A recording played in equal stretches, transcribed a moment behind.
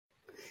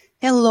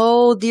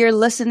Hello, dear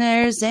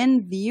listeners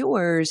and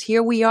viewers.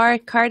 Here we are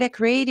at Cardiac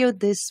Radio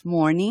this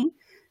morning.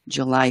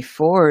 July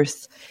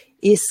 4th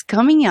is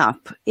coming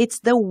up.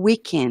 It's the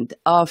weekend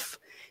of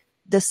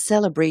the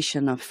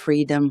celebration of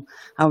freedom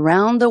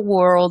around the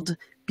world,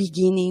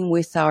 beginning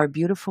with our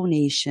beautiful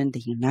nation,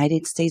 the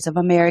United States of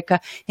America.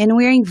 And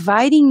we're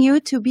inviting you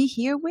to be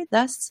here with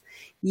us.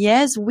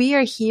 Yes, we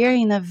are here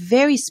in a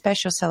very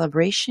special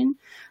celebration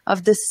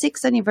of the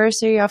 6th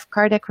anniversary of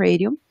Cardiac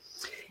Radio.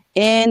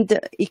 And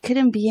it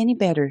couldn't be any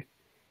better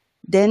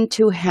than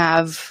to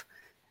have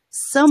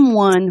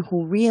someone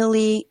who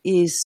really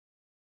is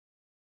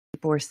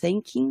people are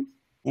thinking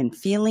and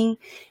feeling,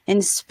 and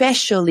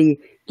especially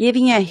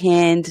giving a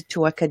hand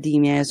to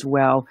academia as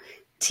well,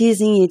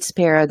 teasing its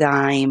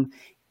paradigm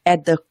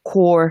at the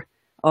core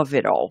of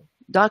it all.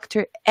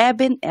 Dr.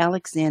 Eben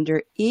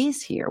Alexander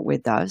is here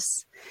with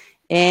us,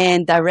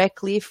 and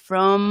directly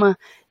from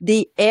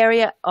the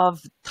area of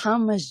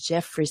Thomas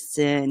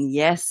Jefferson,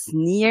 yes,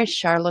 near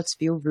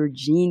Charlottesville,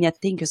 Virginia.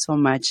 Thank you so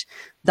much,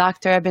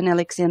 Dr. Eben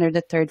Alexander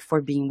III,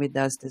 for being with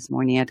us this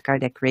morning at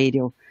Cardiac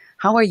Radio.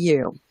 How are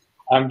you?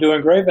 I'm doing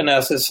great,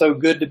 Vanessa. It's so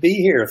good to be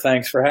here.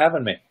 Thanks for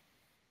having me.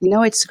 You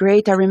know, it's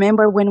great. I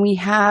remember when we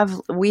had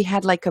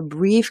like a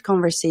brief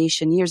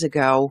conversation years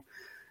ago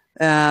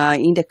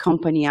in the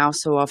company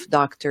also of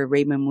Dr.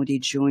 Raymond Moody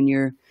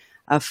Jr.,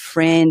 a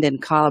friend and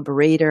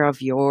collaborator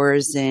of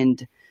yours,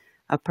 and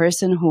a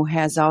person who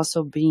has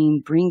also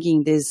been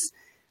bringing this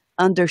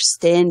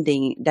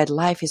understanding that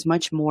life is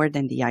much more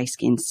than the eyes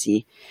can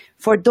see.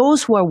 For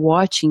those who are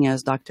watching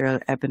us, Dr.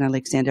 Eben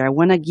Alexander, I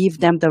want to give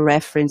them the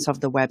reference of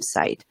the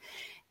website,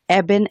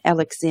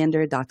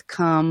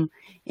 ebenalexander.com.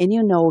 And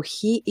you know,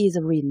 he is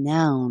a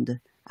renowned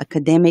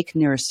academic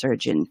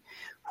neurosurgeon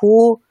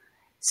who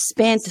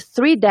spent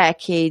 3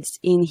 decades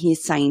in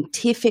his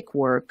scientific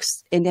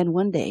works, and then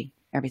one day,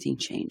 everything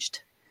changed.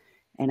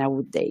 And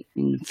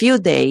in a few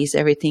days,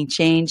 everything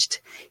changed.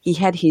 He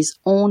had his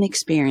own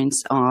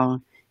experience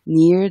on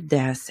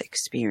near-death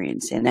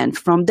experience. And then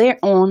from there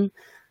on,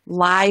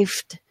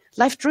 life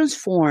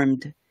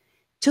transformed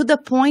to the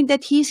point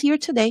that he's here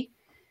today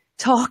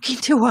talking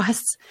to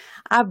us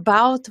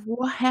about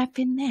what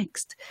happened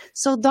next.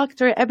 So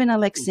Dr. Eben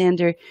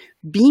Alexander,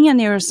 being a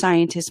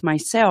neuroscientist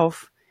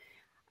myself,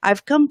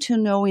 I've come to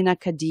know in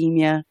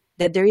academia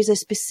that there is a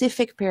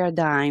specific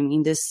paradigm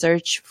in the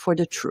search for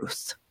the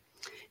truth.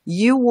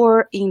 You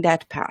were in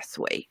that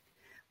pathway,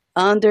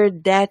 under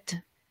that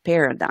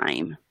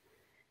paradigm.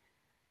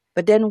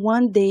 But then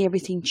one day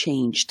everything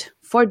changed.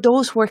 For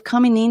those who are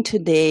coming in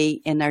today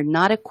and are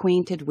not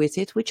acquainted with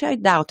it, which I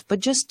doubt, but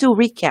just to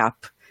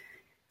recap,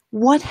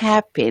 what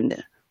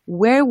happened?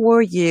 Where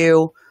were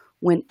you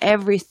when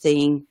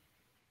everything,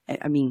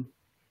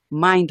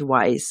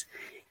 mind-wise,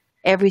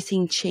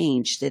 everything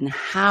changed, and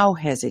how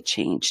has it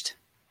changed?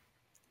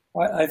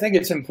 I think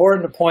it's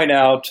important to point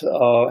out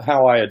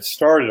how I had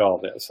started all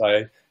this.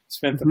 I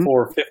spent the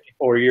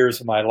 54 years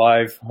of my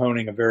life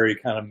honing a very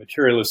kind of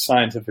materialist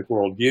scientific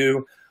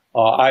worldview.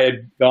 I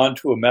had gone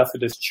to a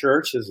Methodist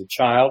church as a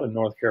child in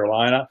North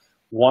Carolina,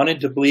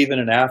 wanted to believe in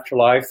an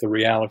afterlife, the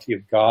reality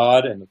of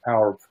God, and the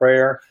power of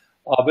prayer.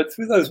 But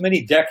through those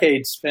many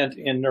decades spent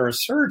in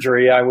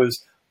neurosurgery, I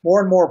was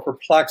more and more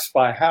perplexed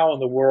by how in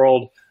the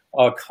world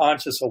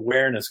conscious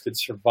awareness could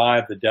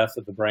survive the death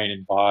of the brain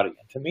and body.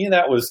 And to me,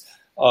 that was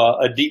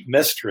a deep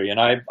mystery. And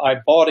I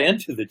bought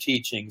into the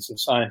teachings of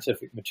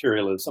scientific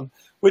materialism,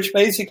 which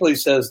basically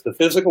says the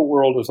physical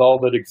world is all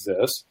that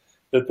exists,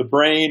 that the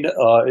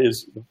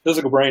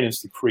physical brain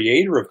is the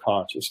creator of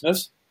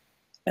consciousness,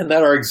 and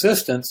that our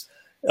existence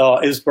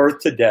is birth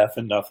to death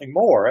and nothing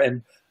more.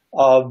 And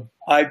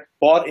I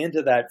bought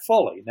into that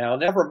fully. Now,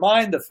 never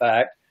mind the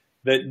fact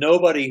that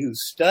nobody who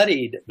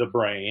studied the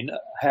brain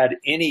had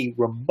any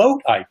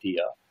remote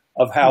idea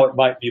of how it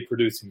might be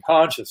producing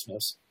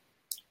consciousness.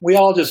 We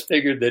all just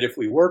figured that if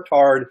we worked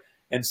hard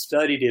and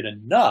studied it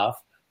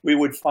enough, we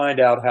would find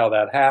out how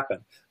that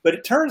happened. But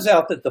it turns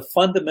out that the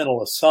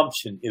fundamental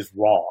assumption is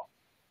wrong.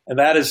 And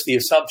that is the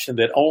assumption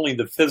that only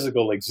the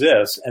physical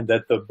exists and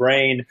that the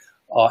brain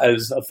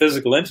as a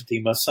physical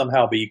entity must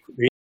somehow be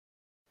created.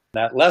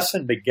 That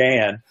lesson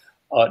began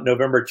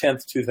November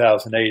 10th,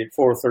 2008 at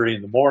 4:30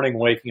 in the morning,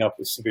 waking up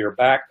with severe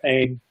back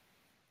pain.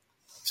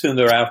 Soon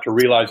thereafter,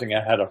 realizing I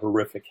had a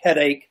horrific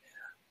headache.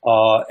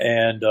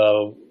 And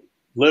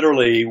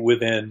literally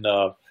within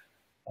the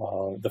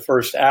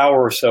first hour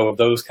or so of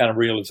those kind of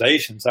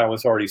realizations, I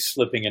was already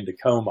slipping into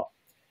coma.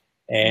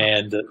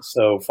 And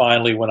so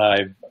finally, when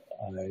I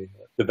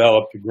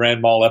developed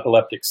grand mal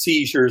epileptic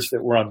seizures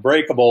that were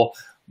unbreakable,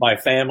 my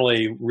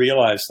family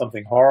realized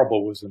something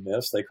horrible was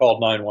amiss. They called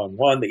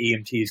 911. The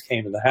EMTs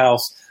came to the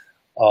house,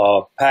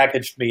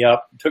 packaged me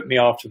up, took me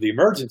off to the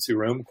emergency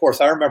room. Of course,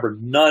 I remember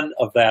none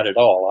of that at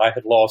all. I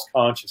had lost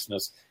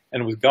consciousness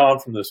and was gone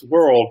from this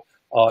world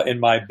in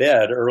my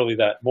bed early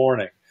that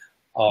morning.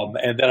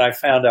 And then I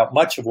found out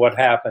much of what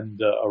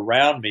happened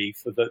around me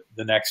for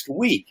the next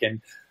week.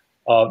 And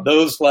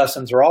those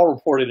lessons are all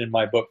reported in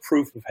my book,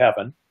 Proof of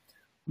Heaven.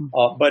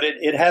 But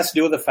it has to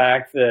do with the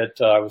fact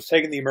that I was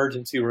taken to the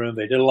emergency room.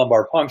 They did a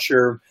lumbar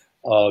puncture.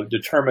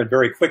 determined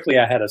very quickly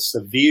I had a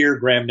severe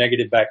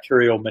gram-negative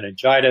bacterial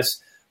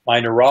meningitis. My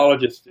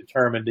neurologist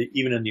determined,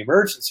 even in the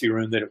emergency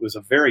room, that it was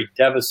a very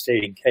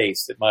devastating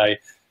case, that my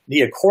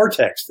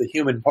neocortex, the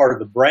human part of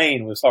the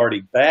brain, was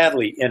already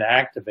badly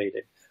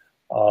inactivated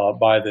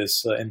by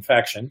this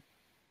infection.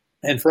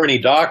 And for any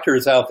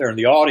doctors out there in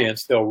the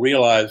audience, they'll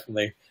realize when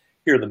they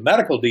hear the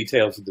medical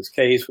details of this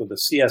case with a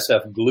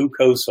CSF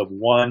glucose of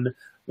 1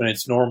 when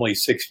it's normally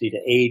 60 to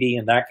 80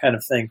 and that kind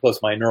of thing,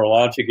 plus my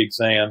neurologic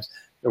exams,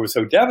 that were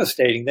so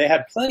devastating, they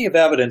had plenty of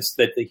evidence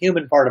that the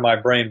human part of my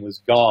brain was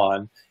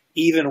gone,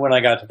 even when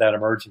I got to that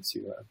emergency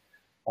room.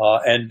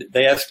 And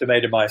they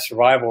estimated my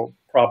survival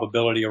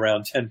probability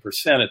around 10%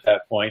 at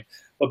that point.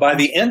 But by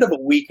the end of a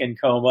week in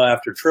coma,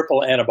 after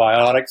triple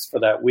antibiotics for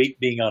that week,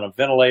 being on a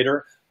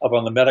ventilator up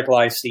on the medical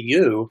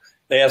ICU,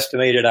 they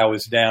estimated I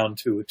was down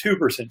to a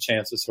 2%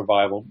 chance of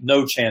survival,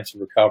 no chance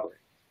of recovery.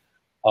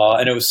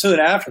 And it was soon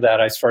after that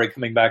I started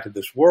coming back to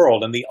this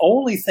world. And the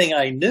only thing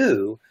I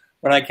knew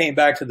when I came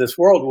back to this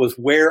world was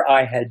where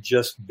I had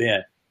just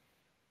been.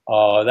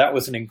 That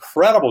was an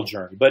incredible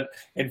journey. But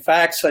in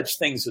fact, such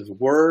things as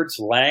words,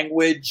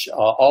 language,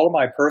 all of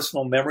my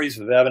personal memories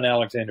of Eben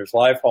Alexander's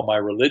life, all my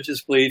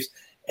religious beliefs,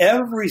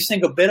 every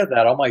single bit of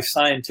that, all my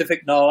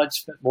scientific knowledge,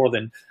 spent more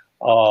than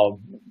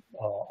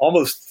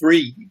almost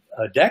 3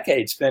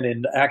 decades spent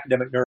in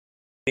academic neurology.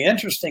 The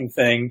interesting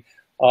thing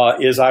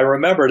is I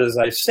remembered, as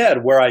I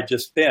said, where I'd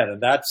just been.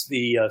 And that's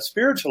the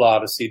spiritual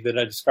odyssey that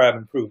I describe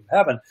in Proof of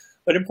Heaven.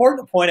 But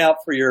important to point out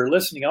for your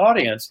listening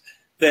audience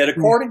that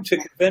according to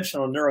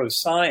conventional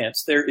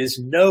neuroscience, there is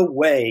no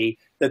way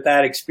that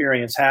that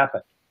experience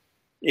happened.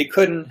 It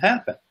couldn't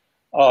happen.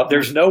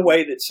 There's no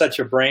way that such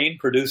a brain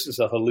produces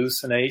a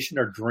hallucination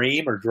or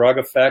dream or drug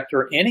effect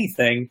or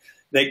anything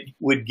that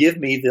would give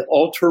me the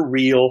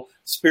ultra-real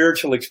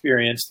spiritual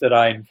experience that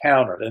I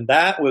encountered. And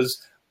that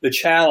was the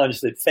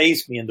challenge that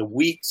faced me in the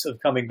weeks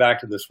of coming back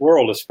to this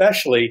world,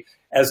 especially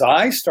as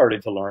I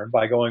started to learn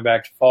by going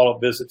back to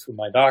follow-up visits with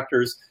my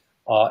doctors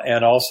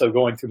and also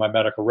going through my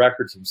medical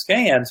records and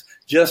scans,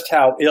 just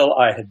how ill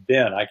I had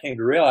been. I came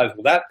to realize,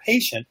 well, that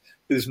patient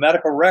whose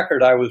medical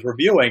record I was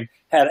reviewing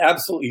had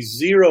absolutely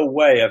zero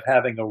way of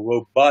having a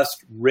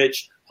robust,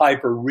 rich,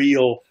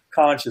 hyper-real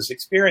conscious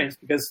experience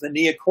because the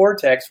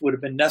neocortex would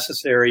have been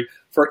necessary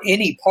for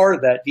any part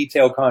of that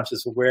detailed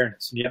conscious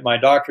awareness. And yet my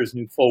doctors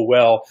knew full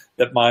well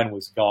that mine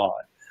was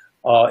gone.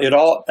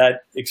 That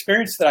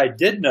experience that I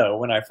did know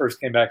when I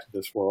first came back to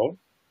this world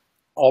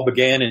all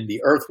began in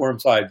the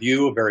earthworm's eye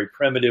view, a very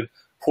primitive,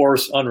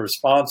 coarse,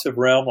 unresponsive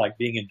realm like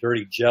being in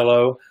dirty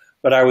jello.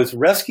 But I was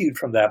rescued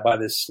from that by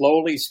this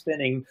slowly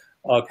spinning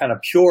kind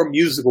of pure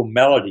musical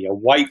melody, a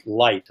white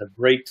light of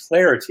great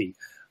clarity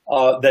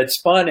that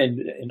spun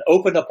and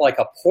opened up like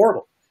a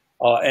portal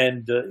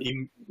and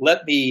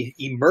let me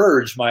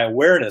emerge my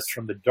awareness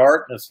from the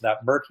darkness of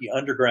that murky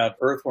underground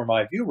earthworm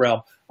eye view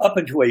realm up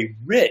into a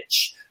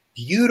rich,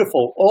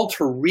 beautiful,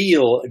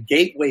 ultra-real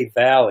gateway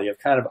valley of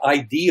kind of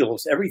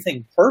ideals,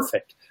 everything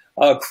perfect,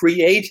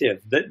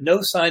 creative, that no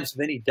signs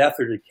of any death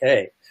or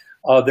decay.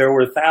 There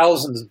were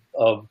thousands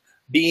of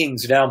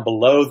beings down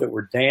below that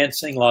were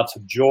dancing, lots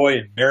of joy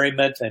and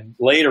merriment, and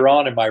later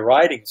on in my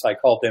writings, I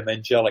called them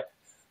angelic.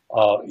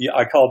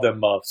 I called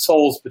them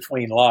souls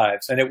between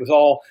lives, and it was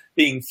all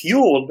being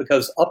fueled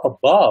because up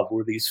above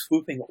were these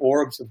swooping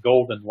orbs of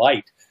golden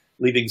light,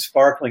 leaving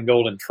sparkling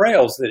golden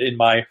trails that in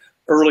my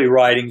early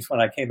writings, when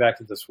I came back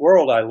to this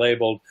world, I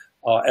labeled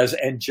as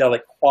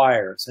angelic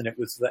choirs, and it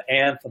was the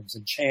anthems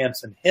and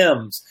chants and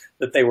hymns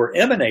that they were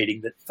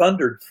emanating that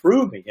thundered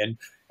through me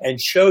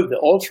and showed the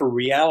ultra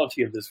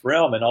reality of this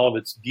realm and all of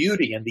its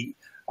beauty and the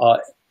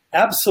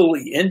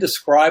absolutely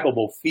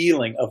indescribable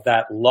feeling of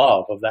that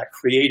love, of that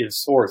creative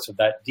source, of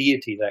that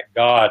deity, that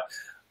God,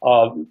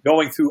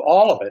 going through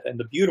all of it. And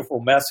the beautiful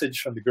message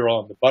from the girl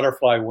on the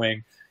butterfly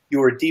wing,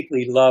 you are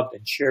deeply loved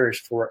and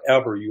cherished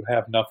forever. You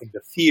have nothing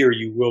to fear.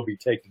 You will be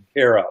taken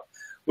care of,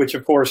 which,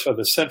 of course, are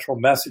the central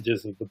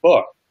messages of the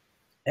book.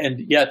 And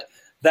yet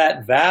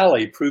that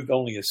valley proved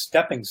only a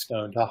stepping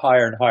stone to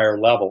higher and higher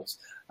levels.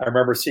 I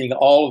remember seeing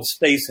all of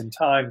space and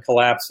time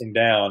collapsing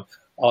down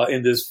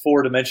in this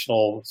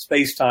four-dimensional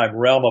space-time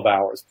realm of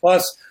ours,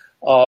 plus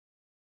all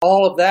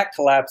of that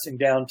collapsing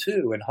down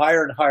too, and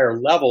higher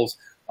levels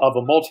of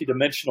a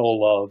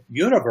multidimensional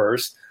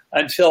universe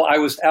until I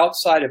was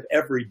outside of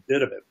every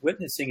bit of it,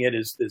 witnessing it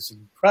as this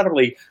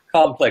incredibly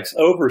complex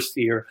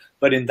oversphere,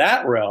 but in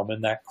that realm,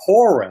 in that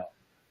core realm,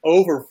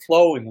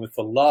 overflowing with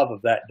the love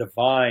of that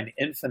divine,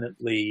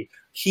 infinitely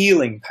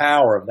healing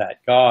power of that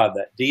God,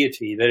 that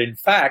deity, that in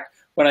fact,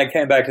 when I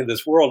came back to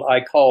this world,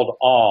 I called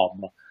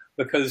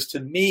because to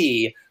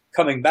me,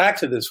 coming back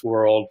to this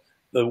world,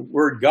 the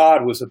word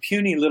God was a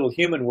puny little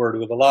human word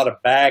with a lot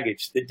of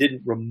baggage that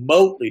didn't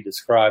remotely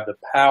describe the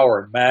power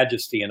and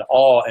majesty and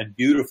awe and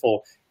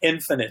beautiful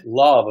infinite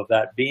love of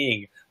that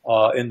being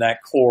in that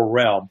core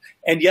realm.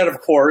 And yet,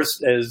 of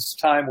course, as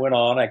time went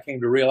on, I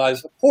came to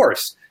realize, of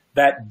course,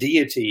 that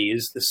deity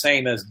is the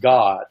same as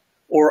God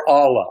or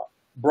Allah,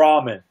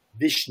 Brahman,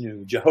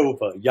 Vishnu,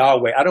 Jehovah,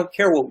 Yahweh. I don't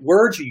care what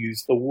words you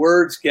use, the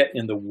words get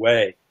in the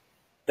way.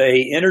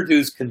 they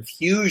introduce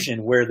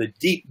confusion where the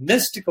deep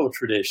mystical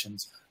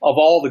traditions of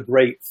all the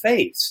great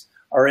faiths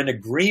are in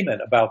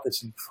agreement about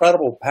this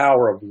incredible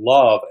power of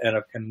love and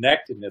of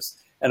connectedness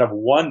and of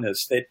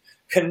oneness that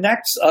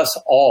connects us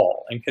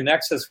all and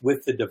connects us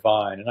with the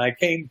divine. And I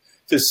came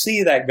to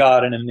see that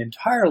God in an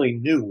entirely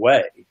new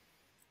way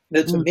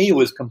that to me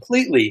was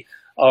completely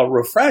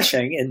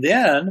refreshing. And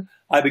then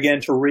I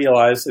began to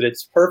realize that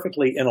it's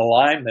perfectly in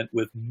alignment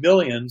with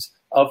millions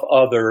of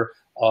other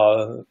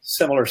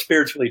similar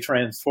spiritually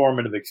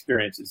transformative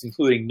experiences,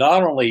 including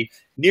not only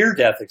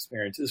near-death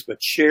experiences,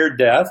 but shared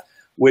death,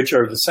 which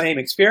are the same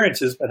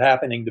experiences but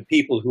happening to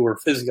people who are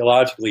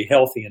physiologically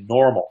healthy and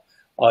normal,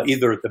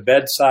 either at the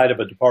bedside of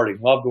a departing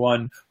loved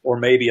one or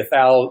maybe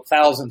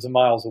thousands of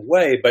miles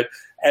away. But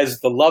as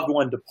the loved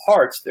one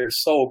departs, their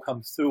soul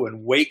comes through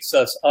and wakes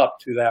us up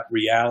to that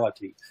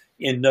reality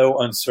in no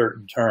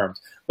uncertain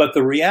terms. But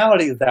the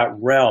reality of that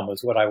realm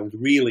is what I was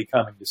really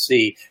coming to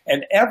see.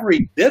 And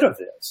every bit of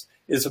this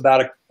is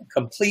about a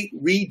complete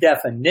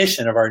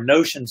redefinition of our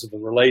notions of the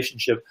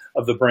relationship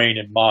of the brain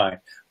and mind,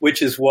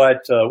 which is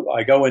what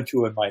I go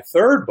into in my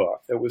third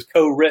book that was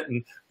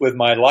co-written with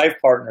my life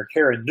partner,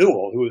 Karen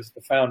Newell, who is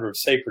the founder of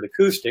Sacred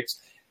Acoustics.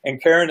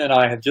 And Karen and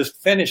I have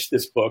just finished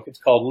this book. It's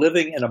called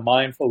Living in a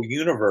Mindful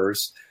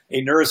Universe,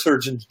 A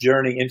Neurosurgeon's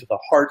Journey into the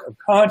Heart of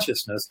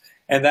Consciousness.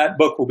 And that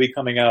book will be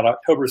coming out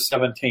October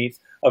 17th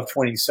of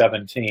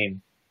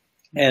 2017.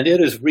 And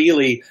it is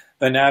really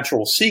the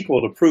natural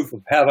sequel to Proof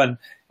of Heaven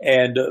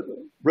and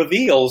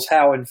reveals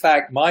how, in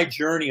fact, my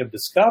journey of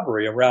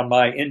discovery around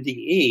my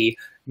NDE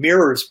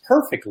mirrors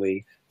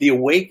perfectly the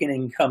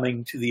awakening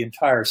coming to the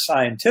entire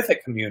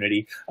scientific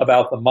community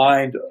about the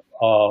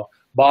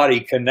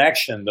mind-body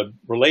connection, the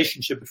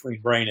relationship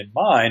between brain and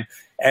mind,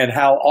 and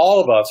how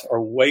all of us are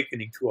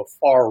awakening to a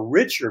far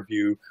richer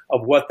view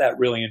of what that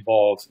really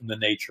involves in the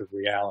nature of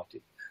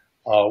reality.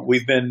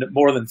 We've been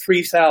more than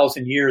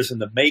 3,000 years in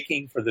the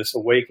making for this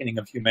awakening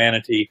of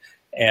humanity,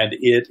 and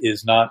it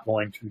is not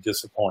going to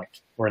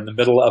disappoint. We're in the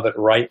middle of it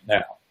right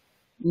now.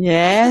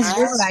 Yes,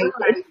 you're right.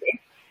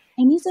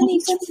 And isn't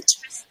it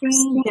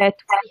interesting that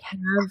we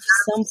have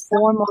some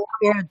form of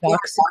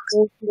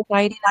paradoxical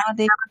society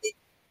nowadays?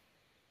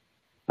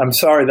 I'm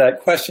sorry,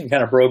 that question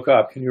kind of broke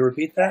up. Can you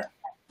repeat that?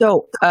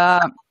 So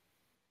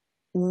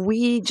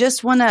we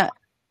just want to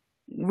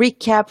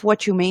recap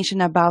what you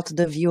mentioned about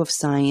the view of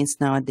science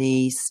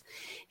nowadays.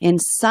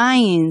 And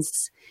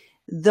science,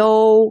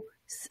 though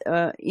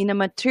in a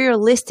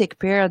materialistic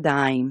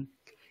paradigm,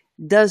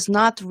 does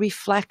not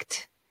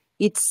reflect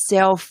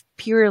itself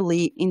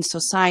purely in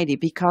society,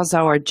 because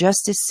our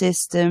justice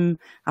system,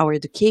 our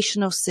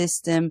educational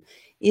system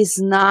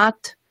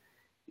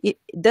it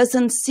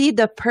doesn't see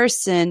the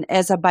person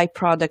as a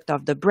byproduct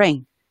of the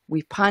brain.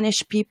 We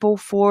punish people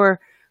for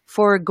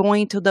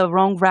going to the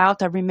wrong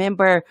route. I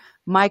remember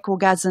Michael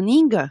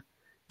Gazzaniga,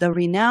 the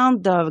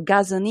renowned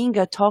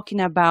Gazzaniga,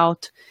 talking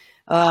about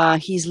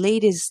his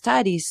latest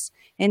studies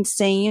and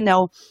saying,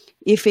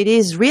 if it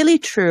is really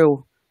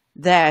true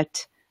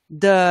that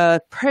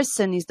the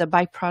person is the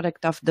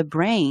byproduct of the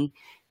brain,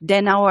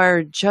 then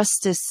our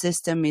justice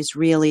system is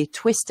really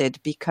twisted,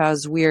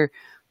 because we're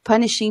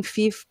punishing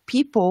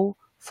people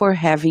for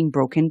having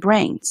broken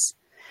brains.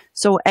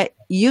 So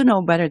you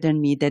know better than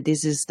me that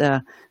this is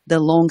the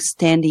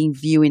long-standing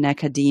view in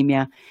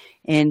academia,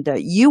 and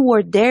you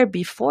were there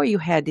before you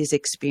had this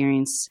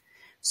experience.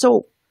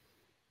 So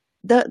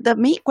the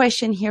main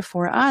question here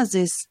for us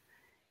is,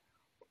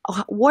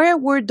 where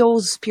were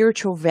those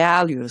spiritual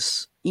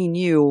values in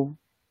you?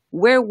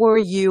 Where were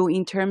you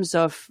in terms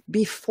of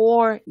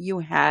before you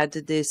had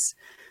this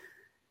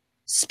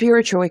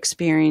spiritual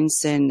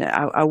experience, and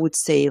I would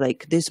say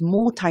like this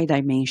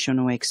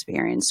multidimensional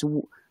experience?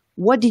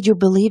 What did you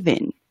believe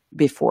in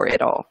before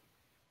it all?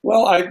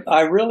 Well,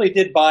 I really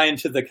did buy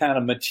into the kind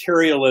of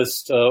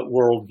materialist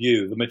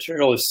worldview, the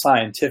materialist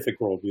scientific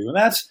worldview,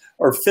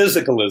 or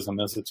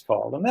physicalism as it's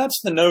called. And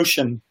that's the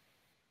notion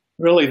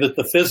really that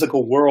the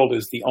physical world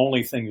is the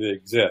only thing that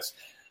exists.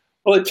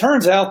 Well, it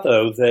turns out,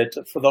 though,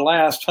 that for the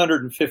last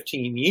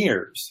 115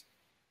 years,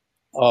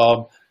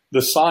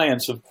 the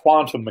science of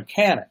quantum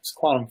mechanics,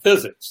 quantum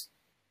physics,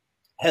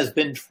 has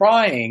been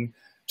trying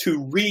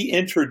to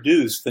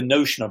reintroduce the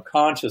notion of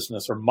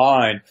consciousness or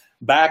mind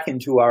back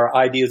into our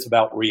ideas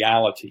about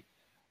reality,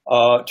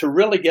 to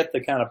really get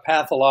the kind of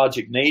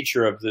pathologic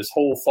nature of this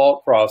whole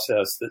thought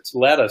process that's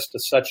led us to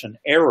such an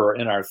error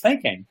in our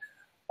thinking.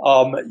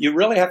 You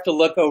really have to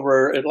look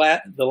over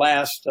the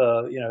last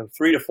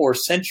 3 to 4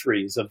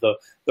 centuries of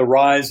the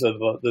rise of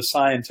the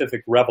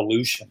scientific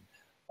revolution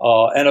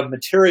and of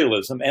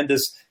materialism, and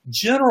this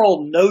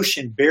general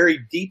notion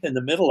buried deep in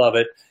the middle of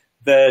it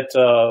that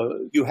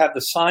you have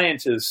the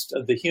scientist,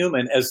 the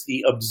human, as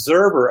the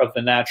observer of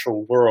the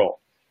natural world,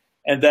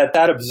 and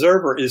that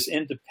observer is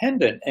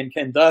independent and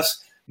can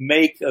thus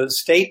make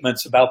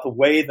statements about the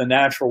way the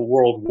natural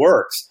world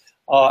works.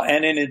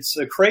 And in its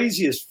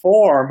craziest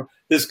form,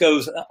 this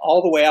goes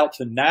all the way out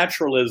to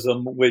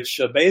naturalism, which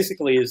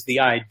basically is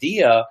the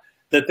idea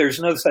that there's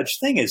no such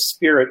thing as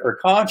spirit or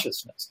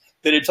consciousness,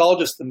 that it's all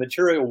just the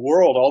material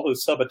world, all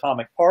those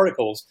subatomic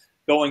particles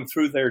going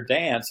through their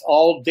dance,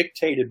 all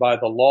dictated by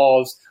the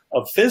laws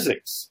of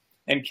physics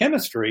and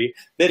chemistry,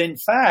 that in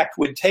fact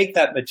would take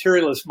that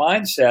materialist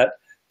mindset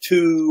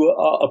to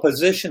a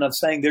position of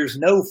saying there's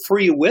no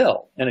free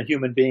will in a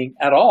human being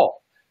at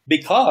all,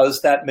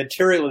 because that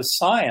materialist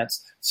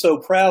science so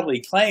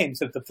proudly claims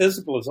that the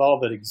physical is all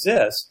that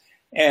exists.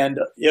 And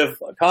if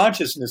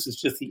consciousness is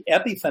just the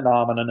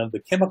epiphenomenon of the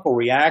chemical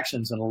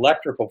reactions and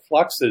electrical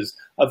fluxes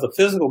of the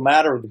physical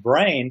matter of the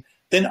brain,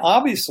 then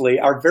obviously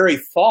our very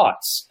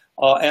thoughts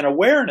and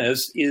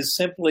awareness is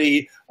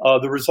simply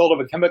the result of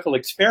a chemical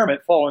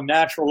experiment following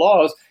natural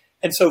laws.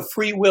 And so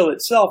free will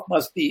itself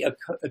must be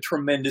a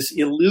tremendous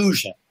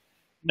illusion.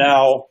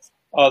 Now,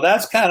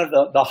 that's kind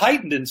of the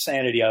heightened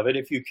insanity of it.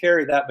 If you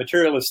carry that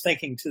materialist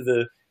thinking to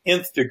the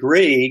nth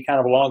degree, kind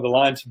of along the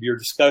lines of your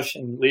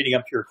discussion leading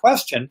up to your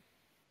question,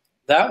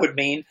 that would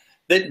mean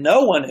that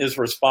no one is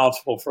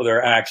responsible for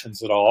their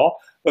actions at all,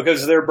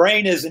 because their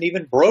brain isn't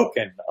even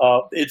broken.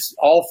 It's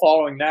all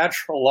following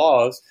natural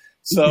laws.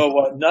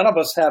 So none of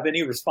us have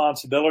any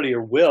responsibility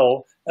or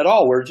will at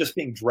all. We're just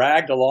being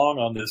dragged along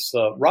on this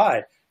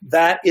ride.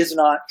 That is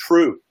not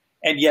true.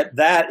 And yet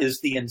that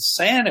is the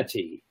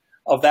insanity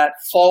of that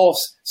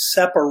false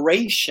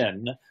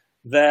separation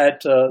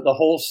that the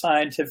whole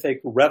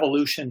scientific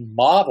revolution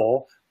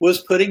model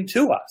was putting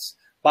to us,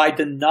 by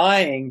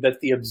denying that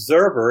the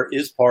observer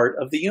is part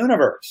of the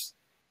universe.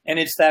 And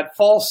it's that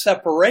false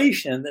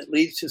separation that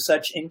leads to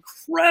such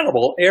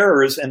incredible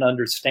errors in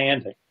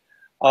understanding.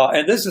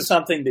 And this is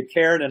something that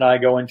Karen and I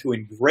go into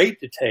in great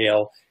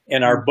detail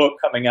in our book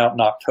coming out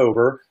in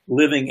October,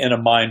 Living in a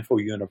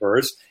Mindful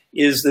Universe,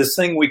 is this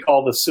thing we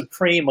call the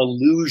supreme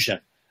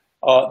illusion,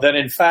 that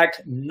in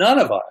fact none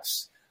of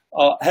us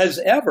has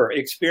ever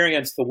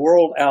experienced the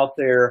world out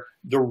there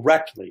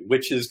directly,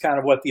 which is kind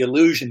of what the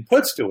illusion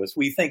puts to us.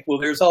 We think, well,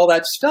 there's all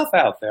that stuff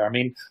out there. I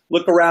mean,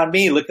 look around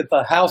me, look at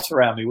the house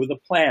around me with the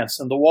plants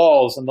and the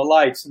walls and the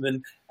lights, and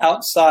then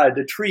outside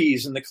the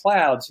trees and the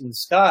clouds and the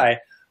sky.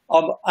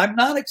 I'm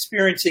not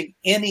experiencing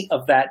any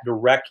of that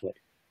directly.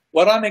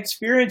 What I'm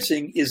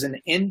experiencing is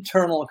an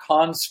internal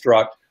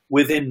construct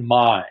within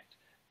mind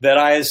that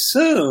I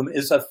assume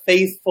is a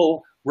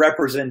faithful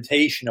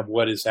representation of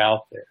what is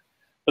out there.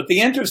 But the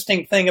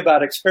interesting thing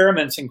about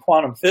experiments in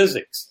quantum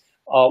physics,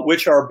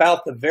 which are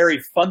about the very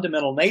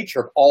fundamental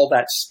nature of all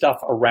that stuff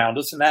around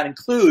us, and that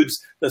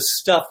includes the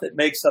stuff that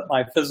makes up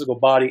my physical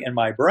body and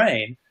my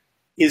brain,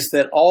 is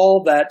that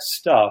all that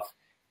stuff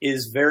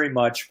is very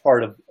much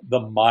part of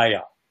the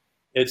Maya.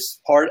 It's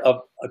part of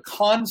a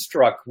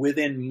construct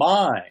within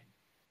mind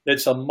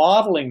that's a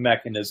modeling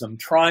mechanism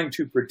trying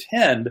to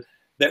pretend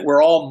that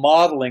we're all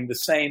modeling the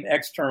same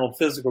external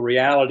physical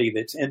reality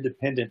that's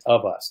independent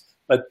of us.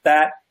 But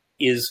that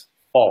is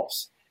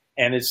false.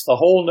 And it's the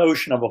whole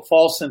notion of a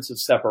false sense of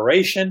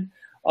separation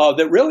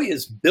that really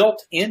is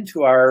built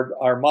into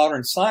our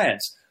modern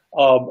science.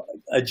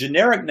 A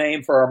generic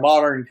name for our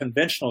modern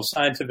conventional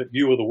scientific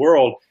view of the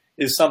world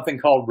is something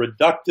called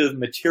reductive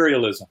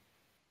materialism,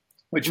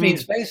 which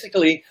means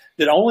basically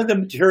that only the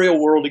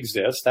material world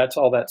exists. That's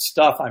all that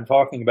stuff I'm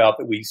talking about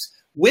that we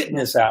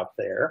witness out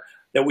there,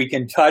 that we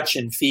can touch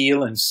and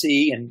feel and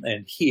see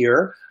and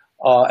hear.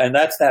 And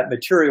that's that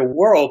material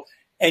world.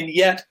 And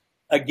yet,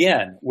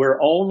 again, we're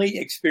only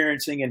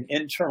experiencing an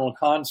internal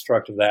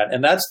construct of that.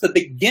 And that's the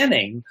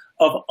beginning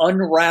of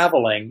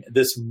unraveling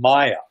this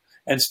Maya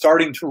and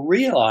starting to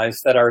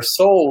realize that our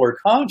soul or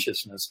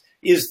consciousness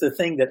is the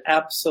thing that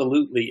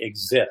absolutely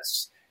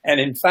exists. And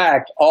in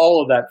fact,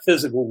 all of that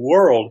physical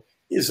world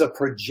is a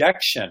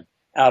projection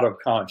out of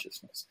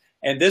consciousness.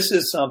 And this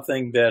is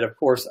something that, of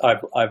course,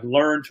 I've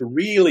learned to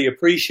really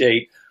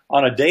appreciate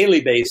on a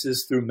daily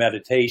basis through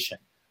meditation.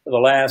 For the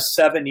last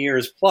 7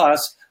 years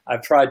plus,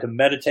 I've tried to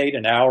meditate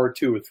an hour,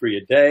 2 or 3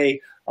 a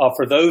day.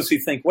 For those who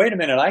think, wait a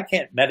minute, I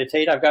can't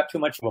meditate. I've got too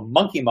much of a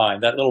monkey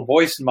mind, that little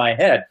voice in my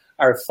head,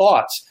 our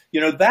thoughts.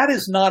 That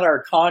is not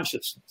our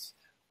consciousness.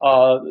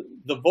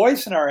 The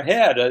voice in our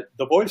head,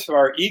 the voice of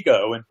our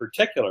ego in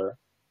particular,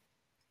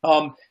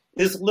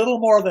 is little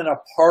more than a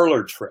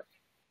parlor trick.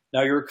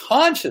 Now, your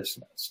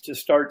consciousness, to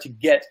start to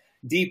get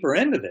deeper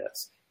into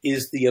this,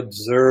 is the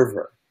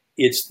observer.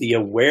 It's the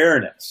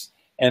awareness.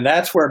 And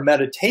that's where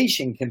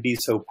meditation can be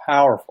so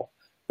powerful.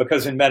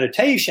 Because in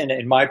meditation,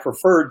 and my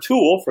preferred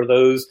tool for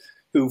those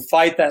who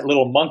fight that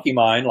little monkey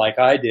mind like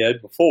I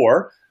did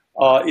before,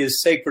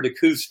 is Sacred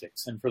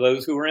Acoustics. And for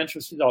those who are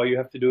interested, all you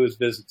have to do is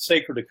visit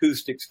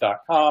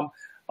sacredacoustics.com.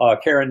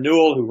 Karen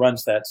Newell, who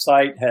runs that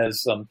site,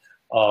 has some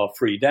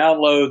free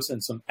downloads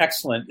and some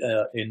excellent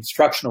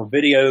instructional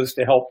videos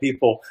to help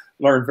people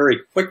learn very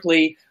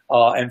quickly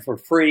and for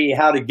free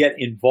how to get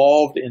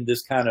involved in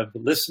this kind of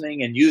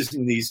listening and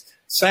using these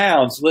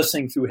sounds,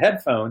 listening through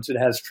headphones. It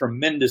has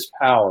tremendous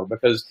power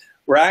because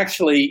we're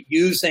actually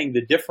using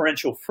the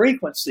differential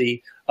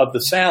frequency of the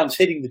sounds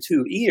hitting the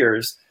two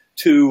ears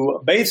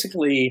to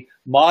basically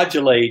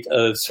modulate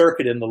a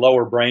circuit in the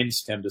lower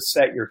brainstem to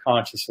set your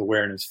conscious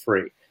awareness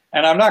free.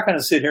 And I'm not going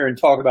to sit here and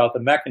talk about the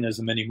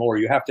mechanism anymore.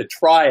 You have to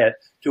try it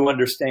to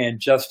understand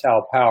just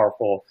how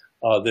powerful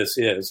this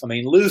is. I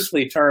mean,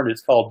 loosely termed,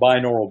 it's called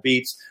binaural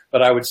beats,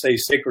 but I would say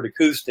Sacred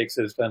Acoustics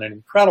has done an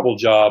incredible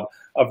job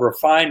of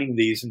refining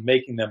these and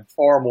making them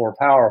far more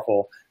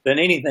powerful than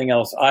anything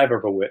else I've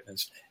ever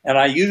witnessed. And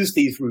I use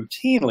these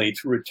routinely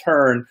to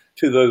return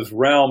to those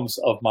realms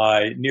of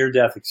my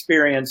near-death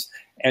experience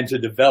and to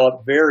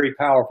develop very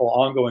powerful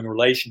ongoing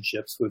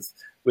relationships with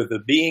the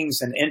beings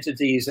and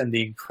entities and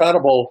the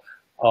incredible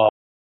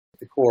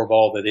the core of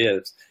all that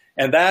is.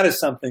 And that is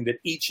something that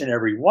each and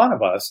every one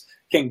of us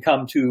can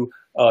come to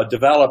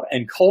develop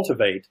and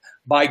cultivate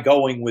by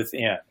going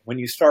within. When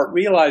you start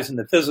realizing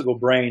the physical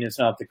brain is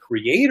not the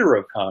creator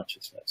of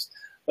consciousness,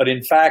 but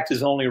in fact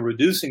is only a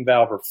reducing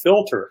valve or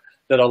filter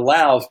that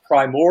allows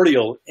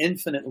primordial,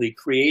 infinitely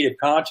creative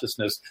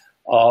consciousness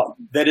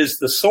that is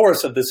the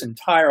source of this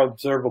entire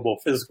observable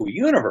physical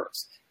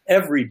universe.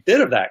 Every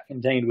bit of that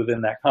contained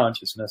within that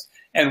consciousness.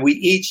 And we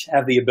each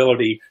have the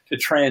ability to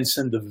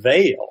transcend the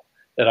veil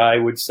that I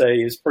would say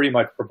is pretty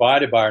much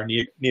provided by our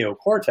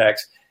neocortex,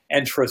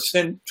 and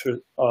traversing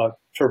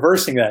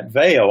that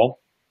veil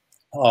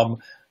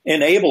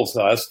enables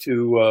us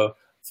to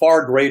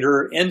far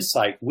greater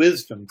insight,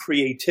 wisdom,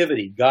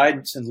 creativity,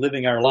 guidance in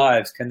living our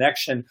lives,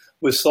 connection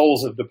with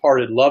souls of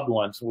departed loved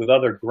ones, with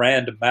other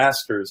grand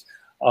masters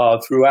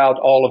throughout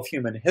all of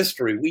human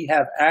history. We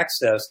have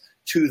access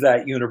to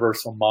that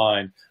universal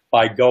mind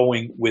by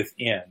going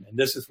within. And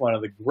this is one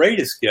of the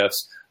greatest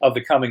gifts of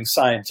the coming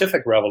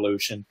scientific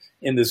revolution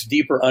in this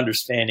deeper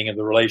understanding of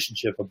the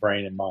relationship of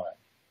brain and mind.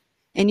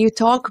 And you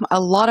talk a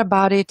lot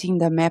about it in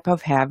the Map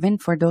of Heaven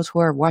for those who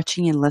are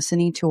watching and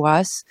listening to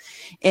us.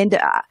 And,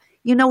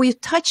 we've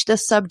touched a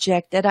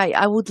subject that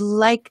I would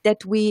like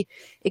that we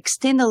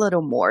extend a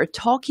little more,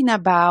 talking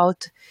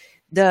about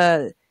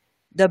the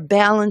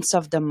balance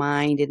of the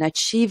mind and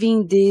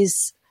achieving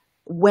this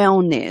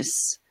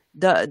wellness,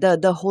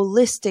 the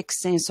holistic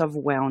sense of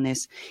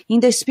wellness.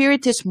 In the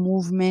Spiritist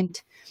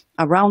movement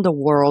around the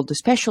world,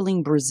 especially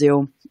in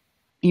Brazil,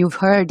 you've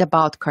heard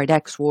about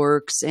Kardec's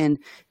works and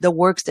the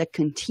works that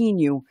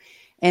continue.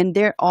 And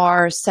there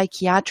are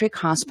psychiatric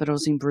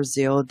hospitals in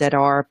Brazil that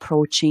are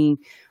approaching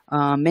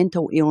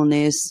mental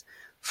illness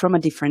from a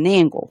different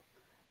angle,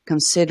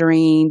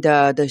 considering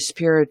the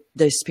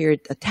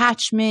spirit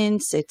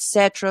attachments,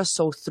 etc.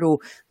 So through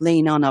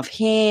laying on of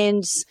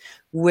hands,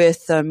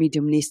 with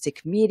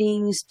mediumistic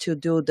meetings to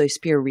do the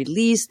spirit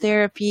release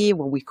therapy,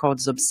 what we call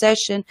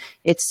obsession,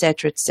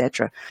 etc.,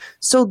 etc.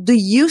 So do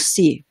you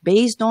see,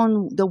 based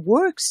on the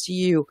works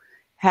you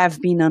have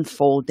been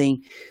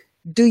unfolding,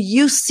 do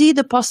you see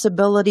the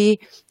possibility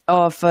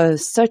of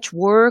such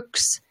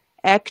works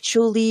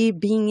actually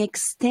being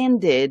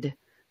extended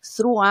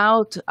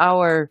throughout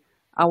our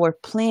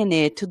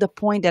planet to the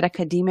point that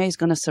academia is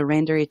going to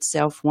surrender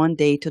itself one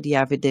day to the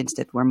evidence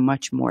that we're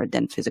much more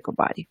than physical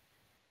body?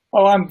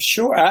 Oh, I'm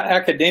sure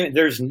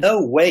there's no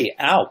way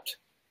out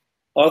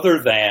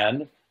other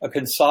than a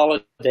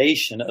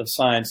consolidation of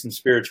science and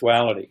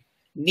spirituality.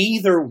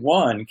 Neither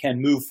one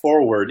can move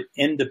forward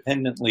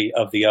independently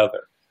of the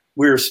other.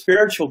 We're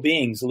spiritual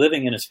beings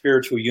living in a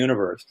spiritual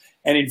universe.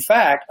 And in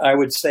fact, I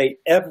would say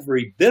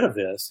every bit of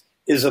this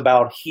is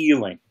about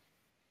healing.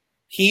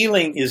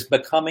 Healing is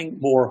becoming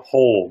more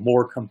whole,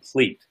 more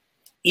complete.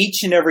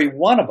 Each and every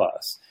one of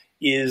us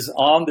is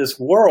on this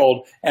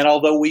world, and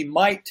although we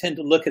might tend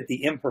to look at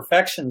the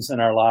imperfections in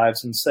our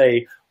lives and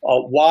say,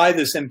 why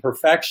this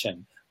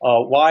imperfection?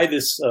 Why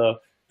this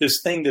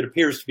thing that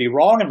appears to be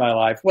wrong in my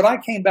life? What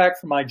I came back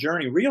from my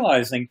journey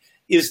realizing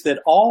is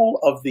that all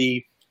of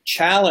the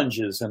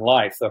challenges in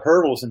life, the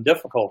hurdles and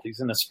difficulties,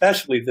 and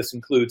especially this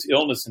includes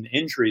illness and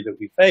injury that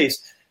we face,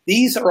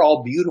 these are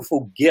all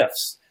beautiful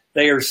gifts.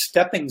 They are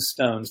stepping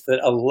stones that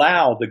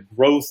allow the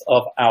growth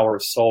of our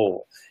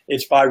soul.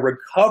 It's by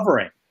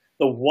recovering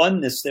the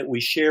oneness that we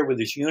share with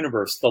this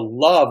universe, the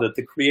love that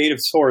the creative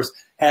source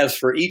has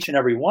for each and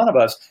every one of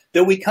us,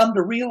 that we come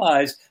to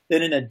realize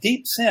that in a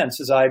deep sense,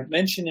 as I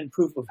mentioned in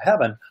Proof of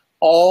Heaven,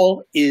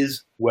 all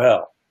is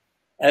well.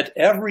 At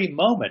every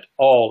moment,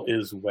 all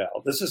is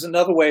well. This is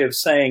another way of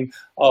saying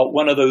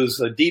one of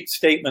those deep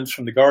statements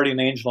from the guardian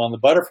angel on the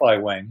butterfly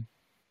wing,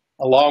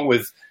 along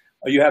with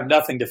you have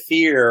nothing to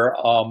fear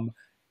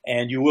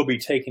and you will be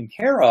taken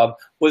care of,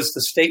 was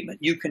the statement,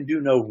 you can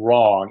do no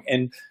wrong.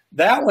 And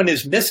that one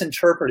is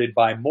misinterpreted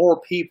by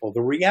more people.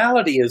 The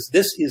reality is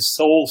this is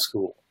soul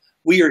school.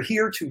 We are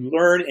here to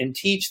learn and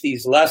teach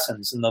these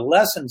lessons, and the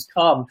lessons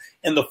come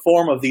in the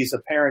form of these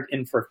apparent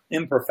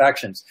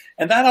imperfections.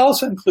 And that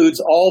also includes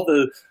all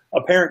the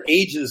apparent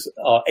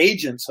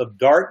agents of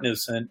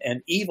darkness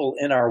and evil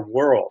in our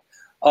world.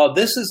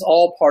 This is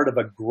all part of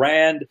a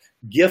grand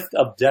gift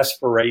of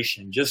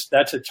desperation.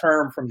 That's a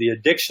term from the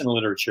addiction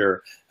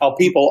literature, how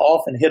people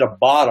often hit a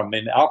bottom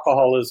in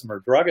alcoholism or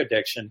drug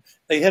addiction.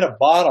 They hit a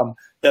bottom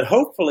that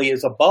hopefully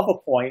is above a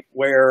point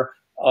where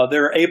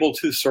they're able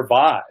to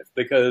survive,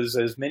 because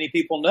as many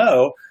people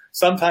know,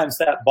 sometimes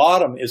that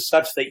bottom is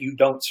such that you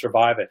don't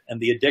survive it and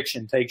the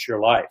addiction takes your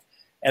life.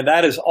 And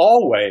that is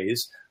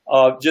always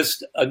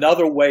just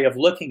another way of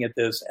looking at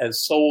this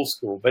as soul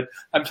school. But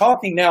I'm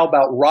talking now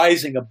about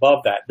rising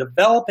above that,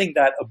 developing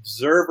that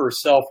observer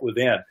self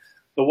within,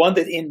 the one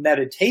that in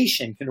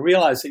meditation can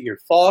realize that your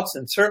thoughts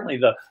and certainly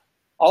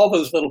all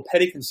those little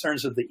petty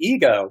concerns of the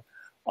ego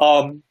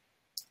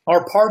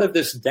are part of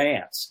this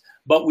dance.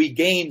 But we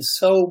gain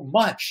so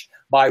much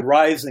by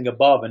rising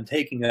above and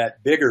taking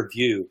that bigger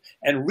view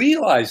and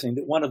realizing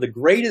that one of the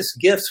greatest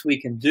gifts we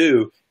can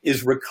do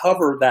is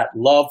recover that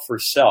love for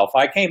self.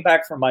 I came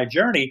back from my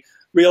journey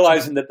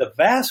realizing that the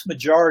vast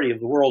majority of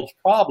the world's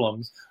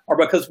problems are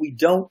because we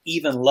don't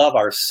even love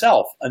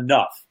ourselves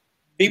enough.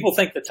 People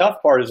think the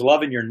tough part is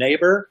loving your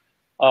neighbor,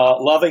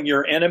 loving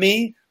your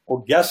enemy.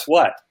 Well, guess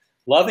what?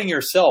 Loving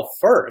yourself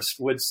first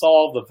would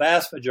solve the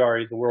vast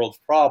majority of the world's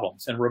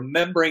problems. And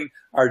remembering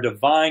our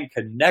divine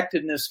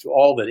connectedness to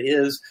all that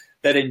is,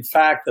 that in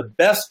fact the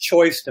best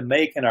choice to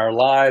make in our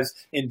lives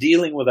in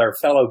dealing with our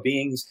fellow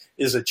beings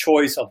is a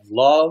choice of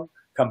love,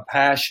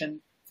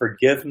 compassion,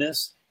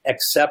 forgiveness,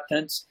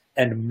 acceptance,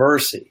 and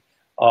mercy.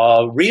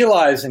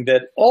 Realizing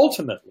that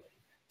ultimately,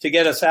 to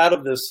get us out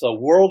of this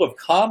world of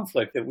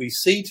conflict that we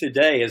see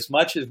today, as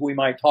much as we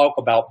might talk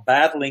about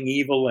battling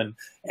evil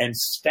and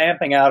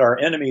stamping out our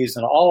enemies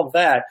and all of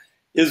that,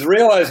 is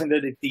realizing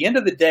that at the end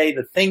of the day,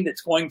 the thing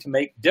that's going to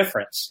make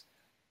difference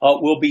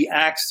will be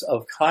acts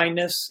of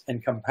kindness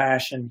and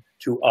compassion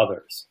to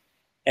others.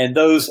 And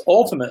those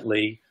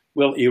ultimately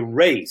will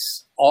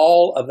erase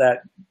all of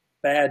that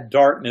bad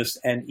darkness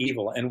and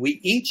evil. And we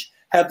each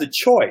have the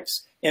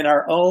choice in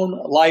our own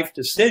life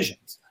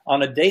decisions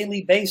on a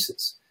daily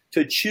basis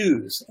to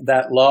choose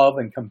that love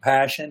and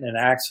compassion and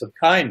acts of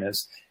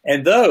kindness.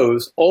 And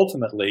those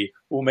ultimately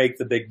will make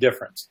the big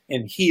difference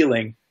in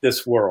healing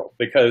this world,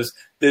 because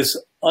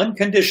this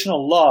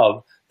unconditional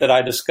love that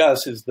I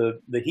discuss is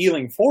the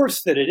healing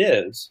force that it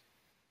is,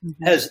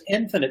 has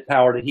infinite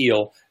power to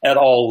heal at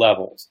all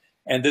levels.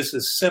 And this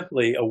is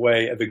simply a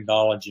way of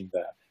acknowledging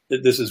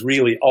that this is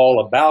really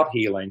all about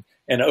healing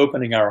and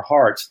opening our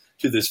hearts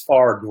to this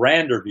far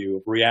grander view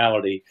of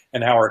reality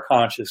and how our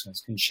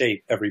consciousness can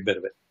shape every bit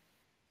of it.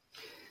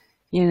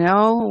 You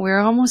know, we're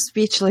almost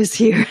speechless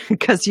here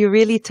because you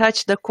really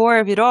touched the core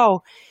of it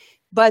all.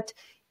 But,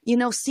 you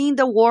know, seeing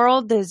the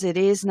world as it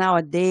is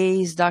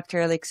nowadays, Dr.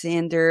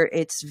 Alexander,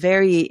 it's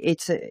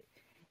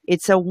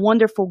a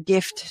wonderful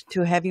gift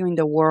to have you in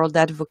the world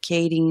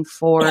advocating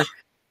for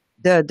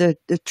the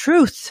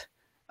truth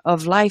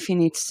of life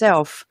in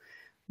itself.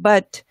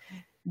 But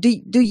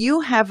do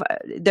you have,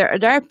 there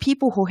are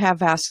people who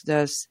have asked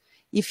us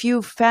if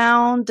you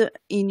found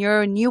in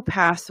your new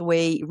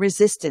pathway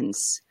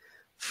resistance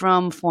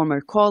from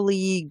former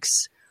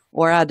colleagues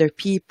or other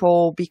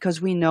people, because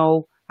we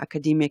know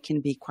academia can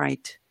be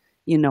quite,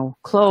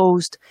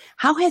 closed.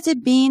 How has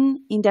it been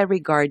in that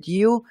regard?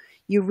 You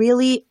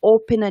really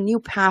open a new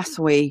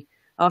pathway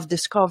of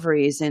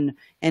discoveries and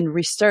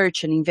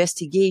research and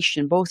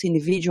investigation, both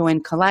individual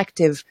and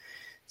collective.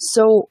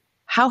 So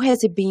how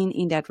has it been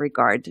in that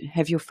regard?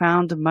 Have you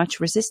found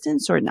much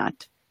resistance or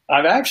not?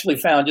 I've actually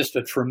found just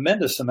a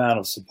tremendous amount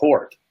of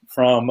support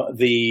from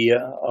the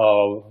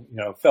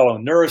fellow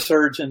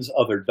neurosurgeons,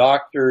 other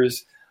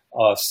doctors,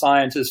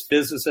 scientists,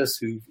 physicists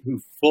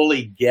who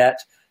fully get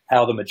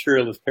how the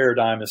materialist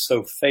paradigm is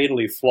so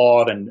fatally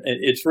flawed. And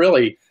it's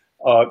really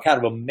kind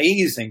of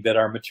amazing that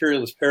our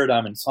materialist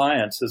paradigm in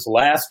science has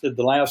lasted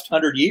the last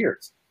 100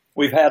 years.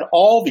 We've had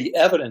all the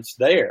evidence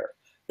there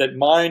that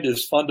mind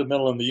is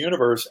fundamental in the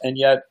universe, and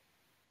yet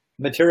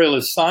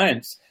materialist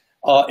science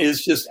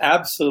is just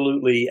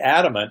absolutely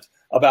adamant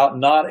about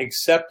not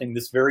accepting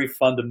this very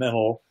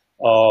fundamental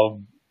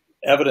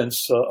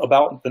evidence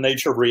about the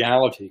nature of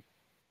reality.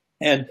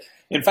 And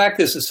in fact,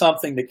 this is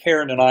something that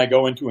Karen and I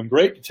go into in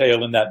great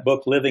detail in that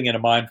book, Living in a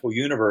Mindful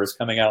Universe,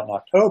 coming out in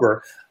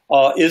October,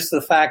 is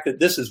the fact that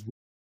this is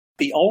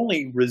the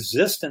only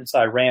resistance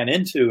I ran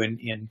into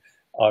in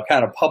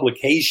kind of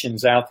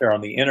publications out there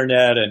on the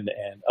internet and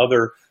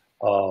other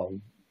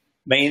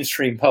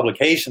mainstream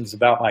publications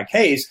about my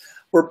case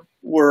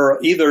were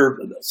either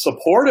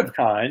supportive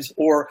kinds,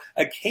 or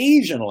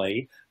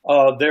occasionally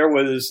there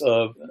was,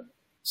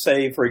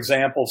 say, for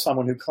example,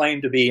 someone who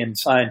claimed to be in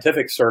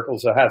scientific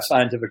circles or have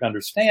scientific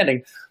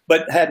understanding,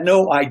 but had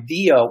no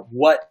idea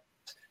what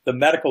the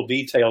medical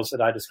details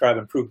that I describe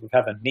in Proof of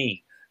Heaven mean.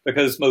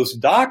 Because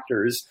most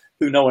doctors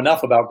who know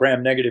enough about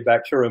gram-negative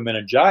bacterial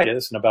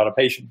meningitis and about a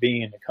patient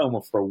being in a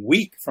coma for a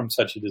week from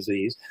such a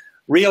disease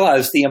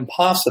realize the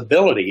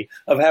impossibility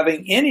of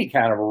having any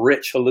kind of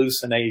rich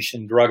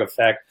hallucination, drug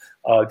effect,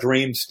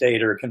 dream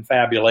state, or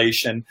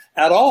confabulation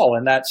at all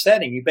in that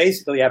setting. You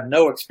basically have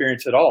no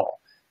experience at all.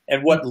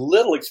 And what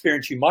little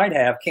experience you might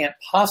have can't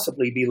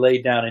possibly be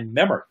laid down in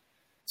memory.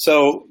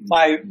 So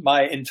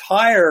my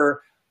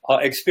entire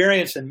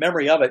experience and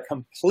memory of it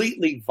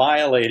completely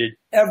violated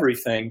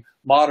everything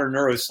modern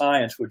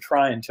neuroscience would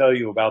try and tell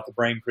you about the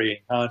brain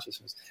creating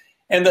consciousness.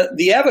 And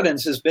the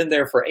evidence has been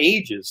there for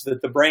ages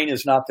that the brain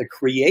is not the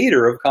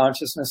creator of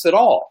consciousness at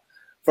all.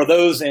 For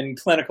those in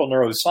clinical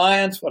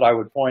neuroscience, what I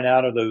would point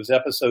out are those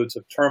episodes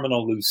of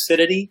terminal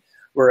lucidity,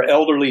 where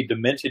elderly,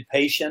 demented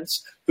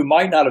patients who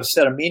might not have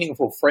said a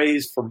meaningful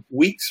phrase for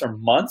weeks or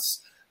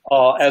months,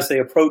 as they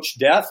approach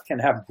death, can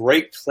have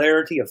great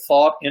clarity of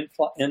thought,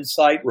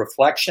 insight,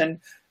 reflection,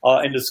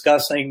 in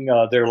discussing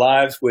their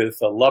lives with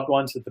loved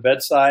ones at the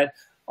bedside,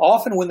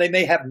 often when they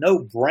may have no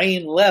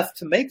brain left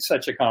to make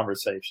such a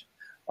conversation.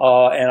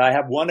 And I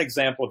have one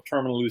example of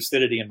terminal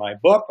lucidity in my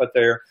book, but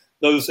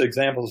those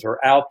examples are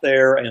out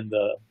there in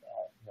the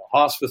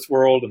hospice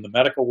world and the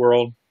medical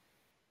world.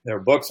 There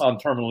are books on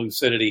terminal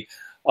lucidity.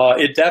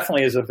 It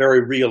definitely is a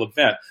very real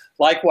event.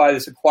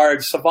 Likewise,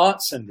 acquired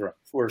savant syndrome,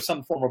 where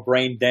some form of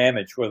brain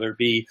damage, whether it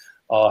be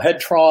head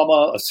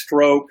trauma, a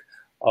stroke,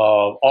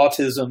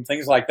 autism,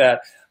 things like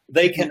that,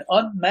 they can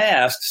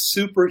unmask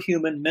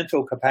superhuman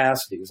mental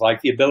capacities,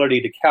 like the ability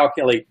to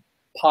calculate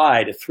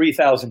pi to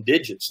 3,000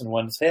 digits in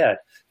one's head,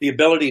 the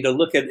ability to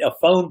look at a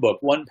phone book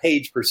 1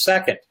 page per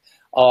second,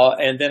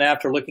 and then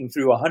after looking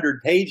through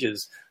 100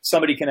 pages,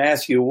 somebody can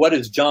ask you, what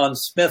is John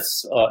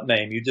Smith's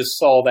name? You just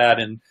saw that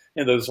in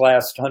those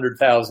last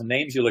 100,000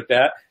 names you looked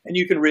at, and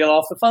you can reel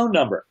off the phone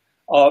number.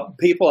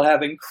 People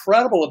have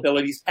incredible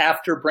abilities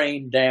after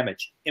brain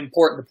damage.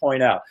 Important to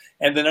point out.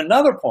 And then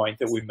another point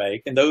that we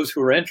make, and those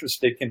who are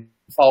interested can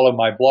follow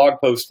my blog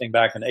posting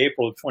back in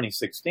April of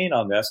 2016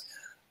 on this,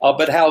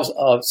 but how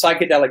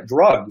psychedelic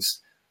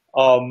drugs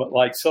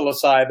like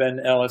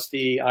psilocybin,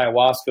 LSD,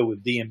 ayahuasca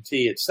with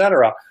DMT,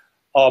 etc.,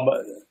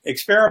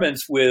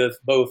 experiments with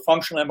both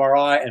functional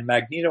MRI and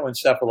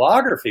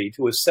magnetoencephalography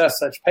to assess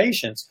such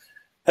patients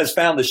has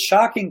found the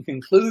shocking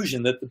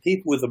conclusion that the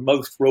people with the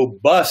most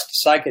robust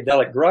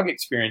psychedelic drug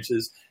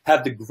experiences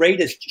have the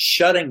greatest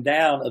shutting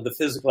down of the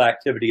physical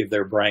activity of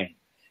their brain.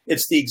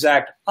 It's the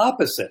exact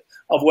opposite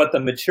of what the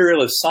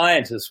materialist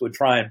scientists would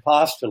try and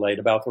postulate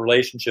about the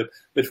relationship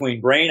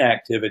between brain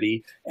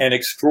activity and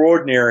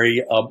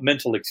extraordinary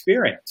mental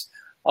experience.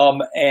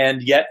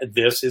 And yet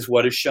this is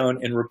what is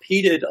shown in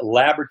repeated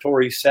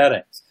laboratory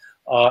settings.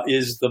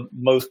 Is the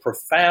most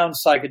profound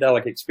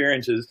psychedelic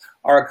experiences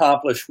are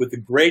accomplished with the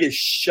greatest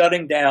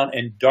shutting down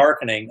and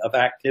darkening of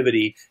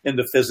activity in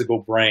the physical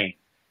brain.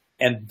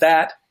 And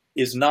that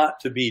is not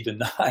to be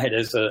denied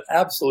as an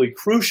absolutely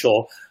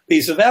crucial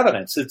piece of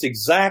evidence. It's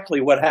exactly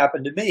what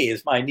happened to me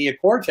as my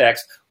neocortex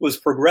was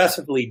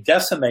progressively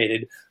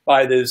decimated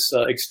by this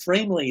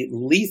extremely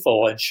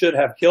lethal and should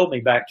have killed me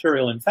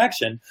bacterial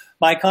infection.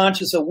 My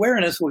conscious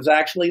awareness was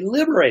actually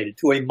liberated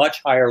to a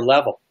much higher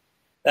level.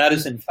 That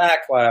is, in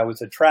fact, why I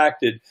was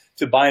attracted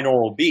to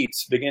binaural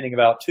beats beginning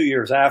about 2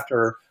 years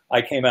after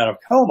I came out of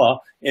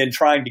coma and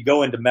trying to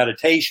go into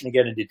meditation and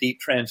get into deep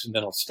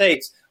transcendental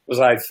states, was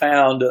I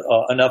found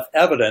enough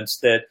evidence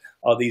that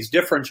these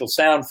differential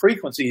sound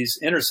frequencies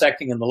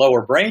intersecting in the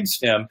lower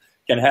brainstem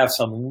can have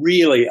some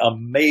really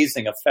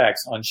amazing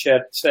effects on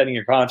setting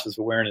your conscious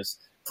awareness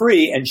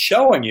free and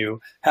showing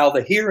you how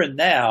the here and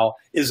now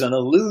is an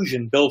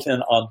illusion built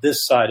in on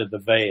this side of the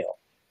veil.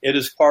 It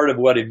is part of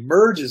what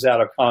emerges out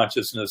of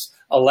consciousness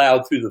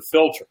allowed through the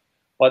filter,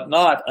 but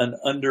not an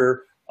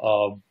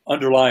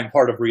underlying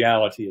part of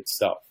reality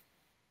itself.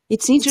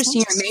 It's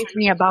interesting. You made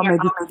me about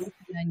meditation.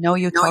 I know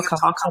you talk a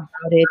lot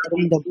about it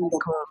in the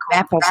book,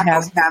 Map of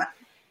Heaven.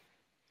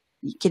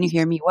 Can you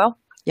hear me well?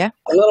 Yeah?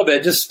 A little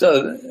bit. Just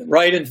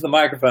right into the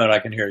microphone, I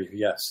can hear you.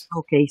 Yes.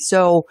 Okay.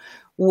 So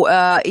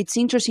it's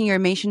interesting you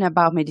mentioned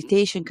about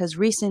meditation because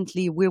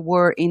recently we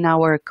were in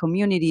our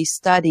community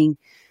studying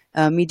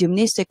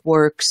mediumistic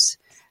works,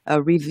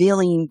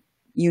 revealing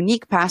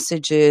unique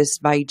passages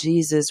by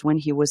Jesus when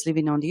he was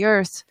living on the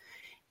earth.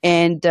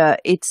 And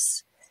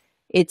it's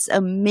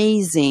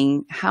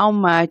amazing how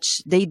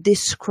much they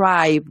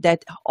describe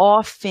that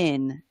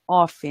often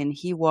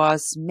he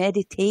was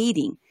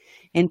meditating.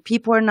 And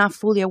people are not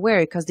fully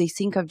aware because they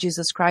think of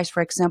Jesus Christ,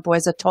 for example,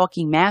 as a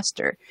talking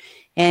master.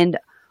 And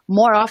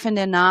more often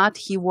than not,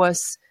 he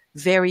was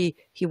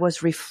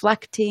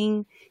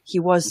reflecting, he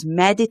was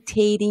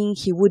meditating,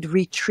 he would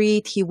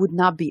retreat, he would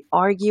not be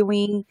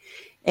arguing.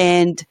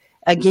 And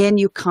again,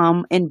 you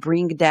come and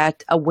bring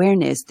that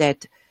awareness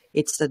that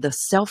it's the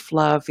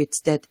self-love,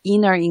 it's that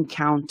inner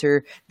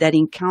encounter, that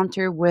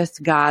encounter with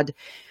God.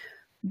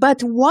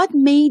 But what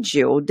made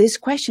you, this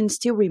question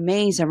still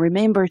remains. I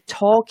remember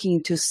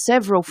talking to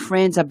several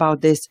friends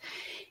about this.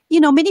 You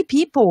know, many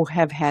people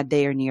have had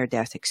their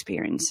near-death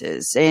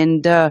experiences,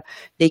 and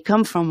they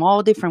come from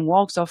all different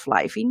walks of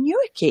life. In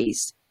your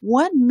case,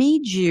 what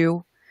made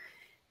you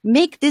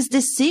make this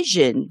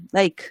decision,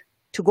 like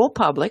to go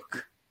public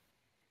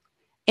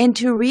and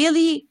to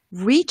really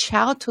reach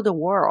out to the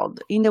world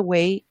in the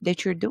way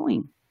that you're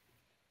doing?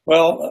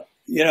 Well,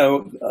 you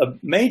know, a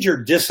major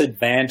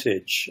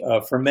disadvantage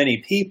for many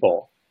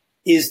people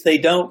is they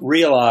don't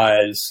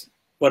realize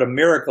what a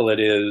miracle it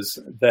is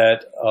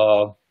that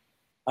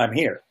I'm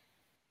here.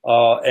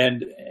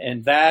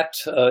 And that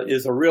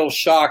is a real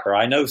shocker.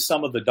 I know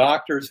some of the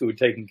doctors who had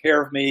taken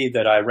care of me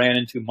that I ran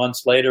into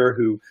months later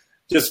who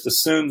just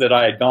assumed that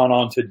I had gone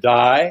on to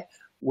die.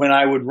 When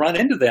I would run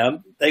into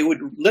them, they would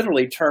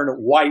literally turn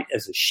white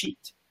as a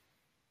sheet.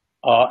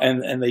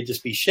 And they'd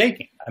just be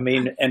shaking. I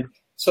mean, and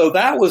So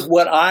that was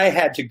what I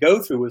had to go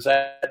through, was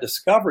that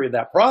discovery of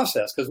that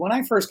process. Because when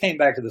I first came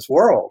back to this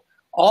world,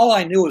 all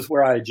I knew was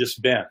where I had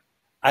just been.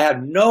 I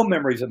had no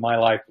memories of my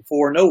life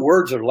before, no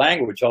words or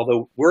language,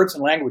 although words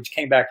and language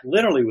came back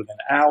literally within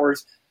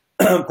hours,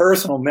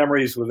 personal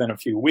memories within a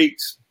few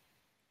weeks.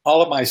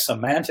 All of my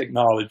semantic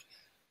knowledge,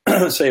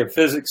 say of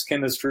physics,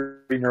 chemistry,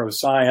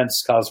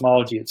 neuroscience,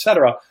 cosmology,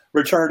 etc.,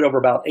 returned over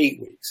about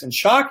 8 weeks. And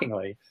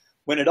shockingly,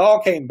 when it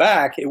all came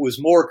back, it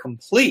was more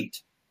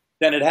complete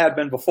than it had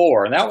been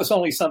before. And that was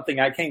only something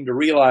I came to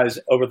realize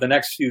over the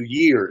next few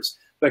years,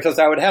 because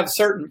I would have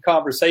certain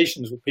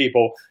conversations with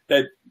people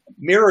that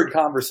mirrored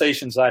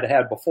conversations I'd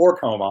had before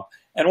coma.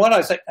 And what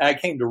I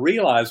came to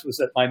realize was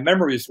that my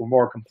memories were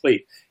more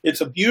complete. It's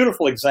a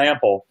beautiful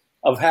example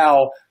of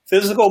how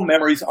physical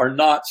memories are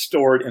not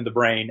stored in the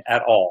brain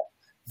at all.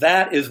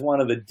 That is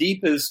one of the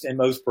deepest and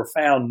most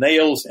profound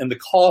nails in the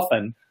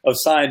coffin of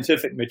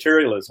scientific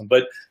materialism.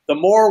 But the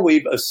more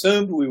we've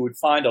assumed we would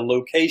find a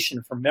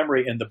location for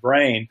memory in the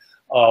brain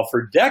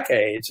for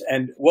decades,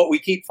 and what we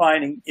keep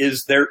finding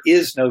is there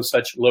is no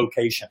such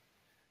location.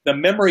 The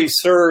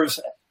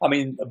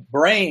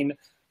brain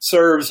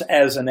serves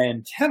as an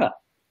antenna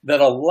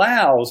that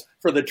allows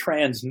for the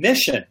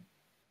transmission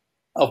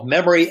of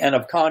memory and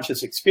of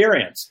conscious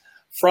experience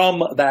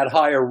from that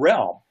higher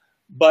realm.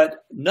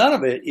 But none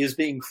of it is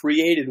being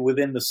created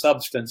within the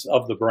substance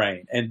of the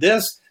brain. And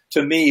this,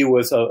 to me,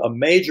 was a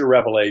major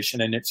revelation,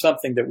 and it's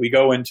something that we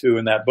go into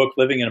in that book,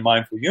 Living in a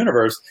Mindful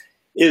Universe,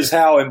 is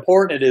how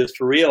important it is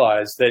to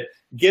realize that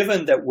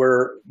given that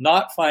we're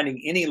not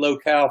finding any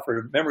locale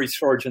for memory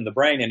storage in the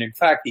brain, and in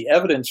fact, the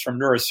evidence from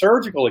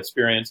neurosurgical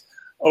experience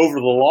over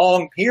the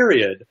long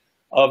period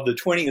of the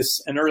 20th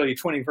and early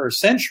 21st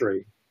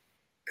century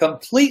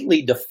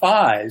completely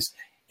defies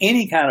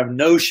any kind of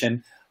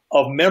notion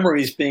of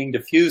memories being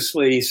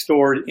diffusely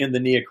stored in the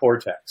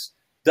neocortex.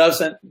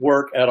 Doesn't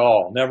work at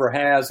all, never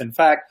has. In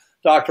fact,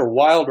 Dr.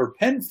 Wilder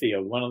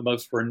Penfield, one of the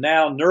most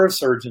renowned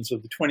neurosurgeons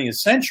of the 20th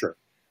century,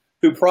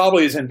 who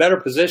probably is in better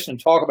position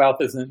to talk about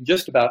this than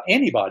just about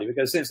anybody,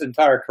 because his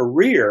entire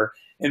career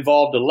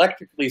involved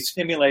electrically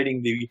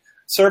stimulating the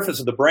surface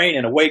of the brain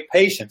in awake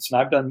patients.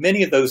 And I've done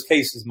many of those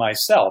cases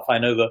myself. I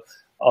know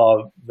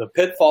the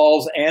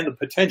pitfalls and the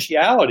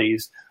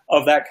potentialities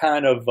of that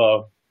kind of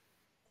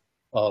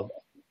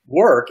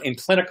work in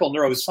clinical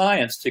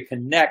neuroscience to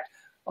connect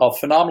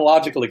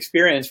phenomenological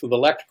experience with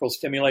electrical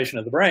stimulation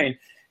of the brain.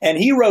 And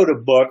he wrote a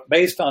book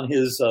based on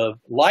his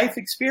life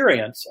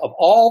experience of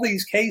all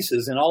these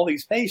cases and all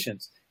these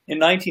patients in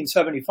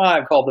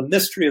 1975 called The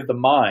Mystery of the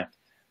Mind.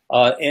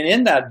 And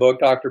in that book,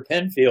 Dr.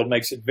 Penfield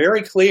makes it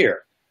very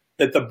clear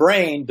that the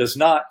brain does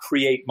not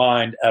create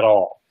mind at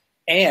all.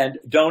 And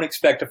don't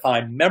expect to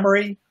find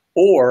memory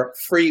or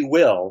free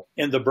will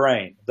in the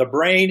brain. The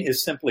brain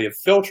is simply a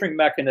filtering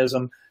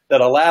mechanism that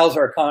allows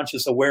our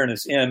conscious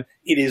awareness in.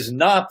 It is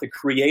not the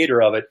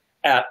creator of it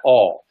at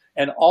all.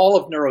 And all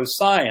of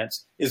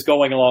neuroscience is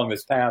going along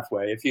this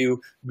pathway. If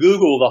you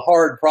Google the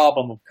hard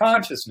problem of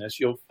consciousness,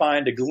 you'll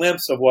find a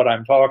glimpse of what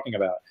I'm talking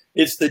about.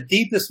 It's the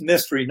deepest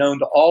mystery known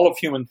to all of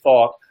human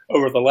thought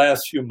over the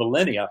last few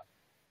millennia,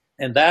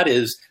 and that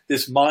is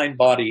this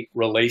mind-body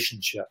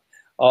relationship.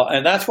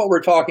 And that's what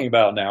we're talking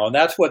about now, and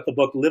that's what the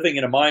book Living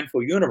in a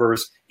Mindful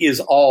Universe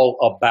is all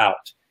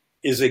about,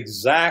 is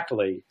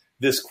exactly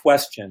this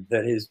question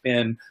that has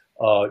been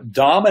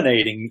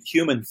dominating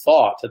human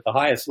thought at the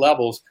highest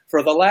levels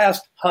for the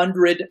last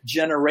 100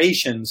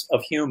 generations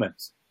of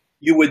humans.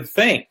 You would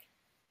think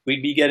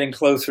we'd be getting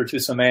closer to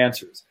some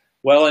answers.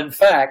 Well, in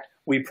fact,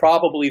 we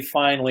probably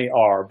finally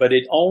are, but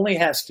it only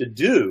has to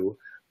do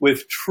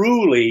with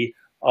truly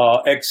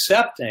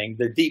accepting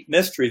the deep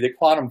mystery that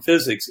quantum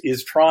physics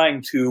is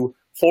trying to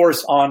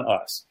force on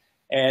us.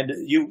 And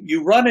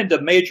you run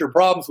into major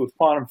problems with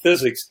quantum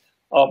physics,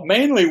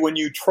 mainly when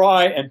you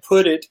try and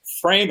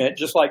frame it,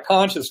 just like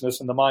consciousness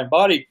in the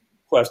mind-body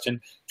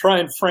question, try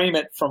and frame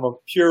it from a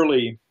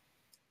purely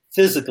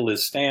physicalist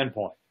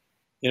standpoint.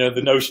 You know,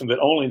 the notion that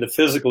only the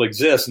physical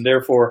exists, and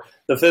therefore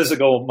the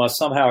physical must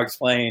somehow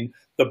explain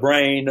the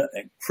brain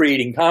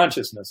creating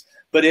consciousness.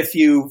 But if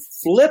you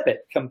flip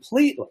it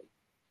completely,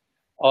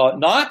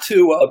 not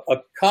to a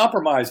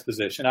compromised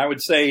position, I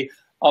would say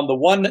on the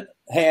one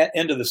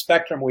end of the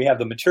spectrum, we have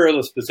the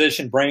materialist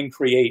position, brain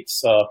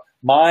creates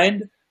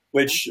mind,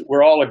 which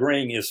we're all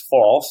agreeing is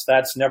false.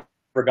 That's never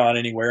gone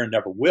anywhere and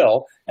never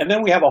will. And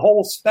then we have a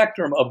whole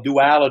spectrum of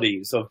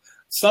dualities, of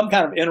some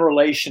kind of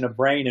interrelation of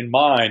brain and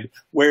mind,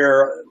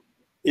 where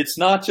it's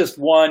not just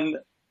one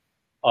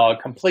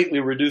completely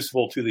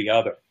reducible to the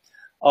other.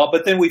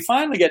 But then we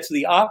finally get to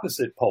the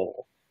opposite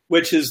pole,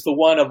 which is the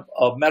one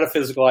of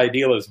metaphysical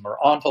idealism or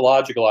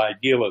ontological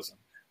idealism,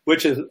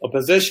 which is a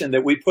position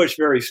that we push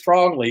very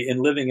strongly in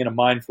Living in a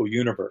Mindful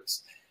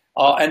Universe.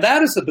 And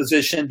that is the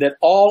position that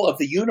all of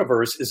the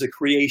universe is a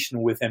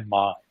creation within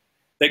mind,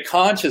 that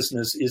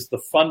consciousness is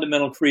the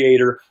fundamental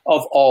creator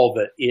of all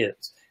that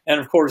is. And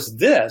of course,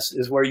 this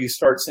is where you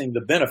start seeing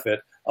the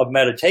benefit of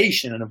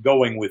meditation and of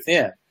going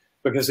within.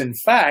 Because in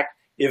fact,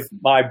 if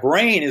my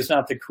brain is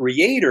not the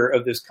creator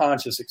of this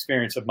conscious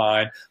experience of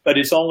mine, but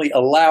it's only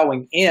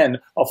allowing in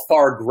a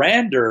far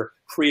grander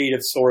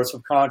creative source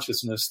of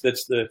consciousness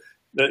that's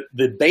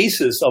the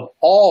basis of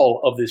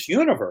all of this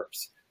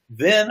universe,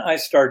 then I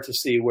start to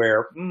see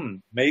where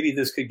maybe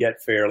this could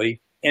get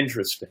fairly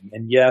interesting.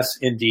 And yes,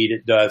 indeed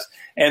it does.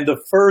 And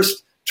the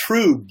first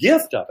true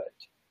gift of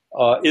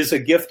it is a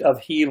gift of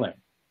healing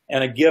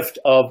and a gift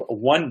of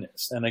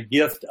oneness and a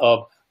gift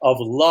of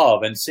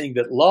love, and seeing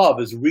that love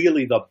is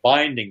really the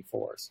binding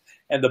force.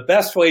 And the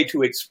best way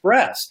to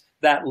express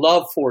that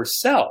love for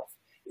self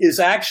is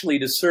actually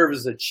to serve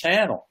as a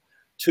channel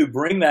to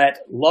bring that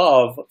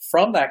love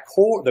from that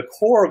core, the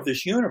core of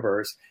this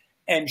universe,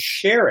 and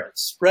share it,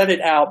 spread it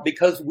out,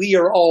 because we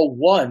are all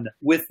one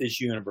with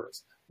this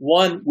universe,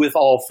 one with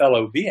all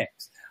fellow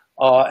beings.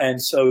 And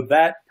so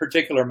that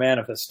particular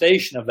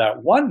manifestation of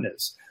that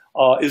oneness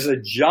is a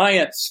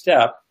giant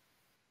step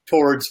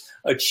towards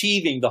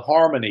achieving the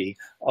harmony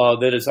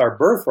that is our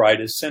birthright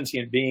as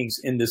sentient beings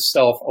in this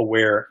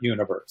self-aware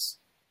universe.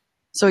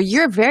 So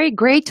you're very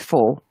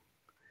grateful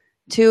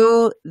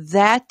to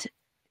that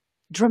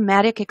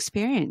dramatic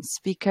experience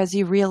because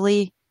it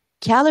really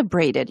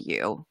calibrated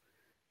you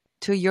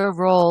to your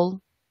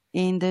role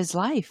in this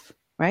life,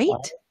 right?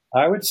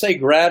 I would say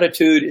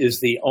gratitude is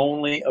the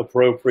only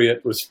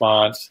appropriate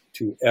response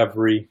to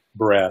every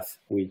breath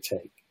we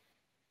take.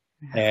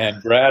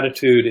 And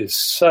gratitude is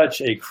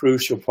such a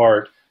crucial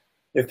part.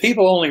 If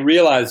people only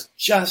realize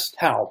just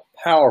how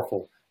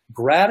powerful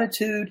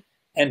gratitude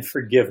and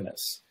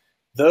forgiveness,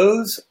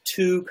 those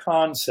two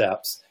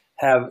concepts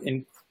have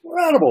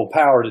incredible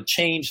power to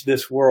change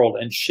this world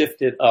and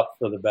shift it up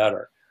for the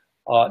better.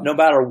 No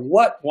matter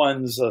what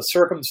one's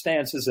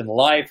circumstances in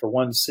life or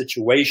one's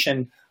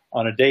situation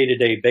on a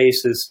day-to-day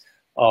basis,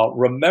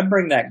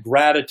 remembering that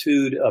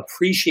gratitude,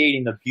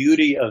 appreciating the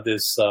beauty of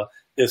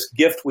this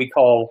gift we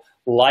call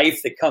life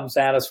that comes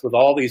at us with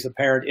all these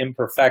apparent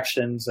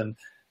imperfections and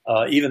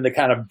even the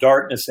kind of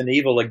darkness and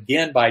evil,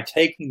 again, by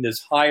taking this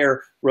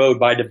higher road,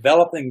 by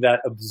developing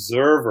that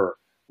observer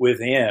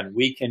within,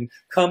 we can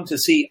come to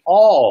see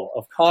all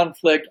of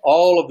conflict,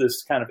 all of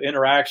this kind of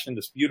interaction,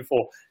 this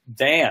beautiful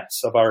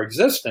dance of our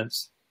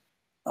existence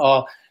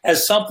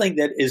as something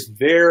that is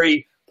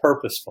very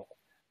purposeful,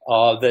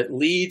 that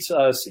leads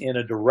us in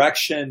a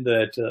direction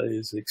that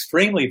is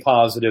extremely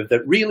positive,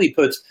 that really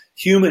puts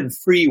human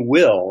free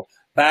will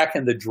back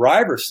in the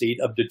driver's seat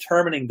of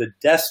determining the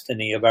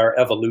destiny of our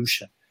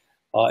evolution.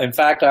 In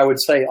fact, I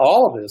would say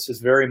all of this is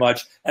very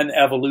much an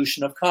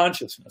evolution of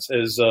consciousness,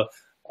 as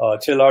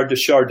Teilhard de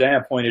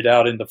Chardin pointed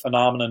out in The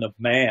Phenomenon of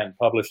Man,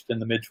 published in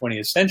the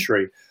mid-20th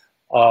century.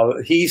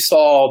 He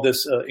saw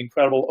this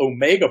incredible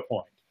omega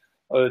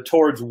point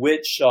towards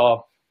which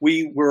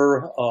we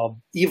were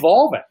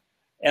evolving.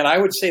 And I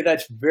would say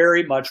that's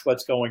very much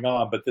what's going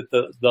on, but that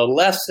the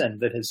lesson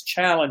that has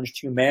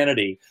challenged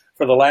humanity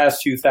for the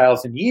last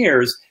 2,000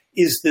 years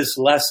is this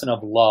lesson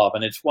of love.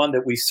 And it's one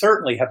that we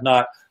certainly have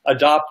not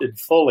adopted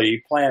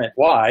fully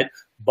planet-wide,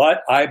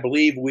 but I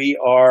believe we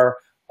are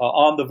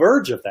on the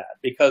verge of that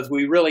because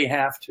we really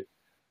have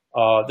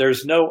to.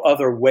 There's no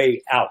other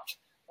way out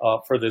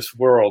for this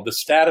world. The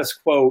status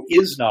quo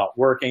is not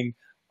working.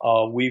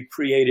 We've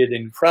created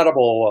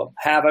incredible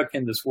havoc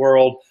in this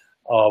world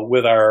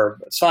with our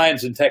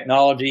science and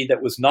technology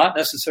that was not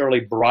necessarily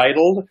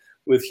bridled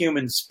with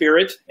human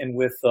spirit and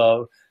with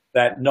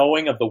that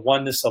knowing of the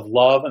oneness of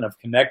love and of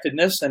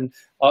connectedness. And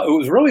it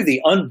was really the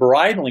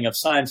unbridling of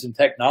science and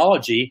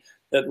technology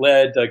that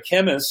led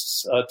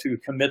chemists to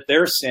commit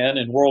their sin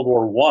in World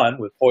War I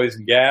with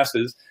poison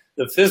gases,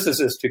 the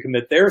physicists to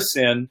commit their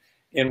sin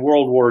in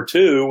World War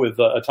II with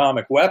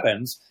atomic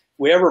weapons. If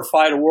we ever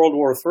fight a World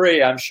War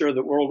III, I'm sure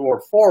that World War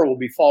IV will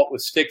be fought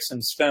with sticks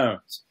and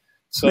stones.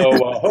 So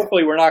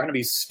hopefully we're not going to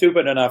be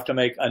stupid enough to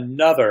make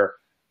another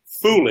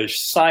foolish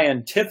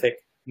scientific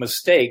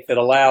mistake that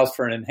allows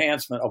for an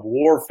enhancement of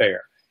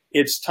warfare.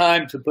 It's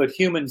time to put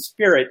human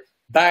spirit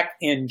back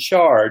in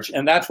charge,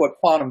 and that's what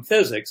quantum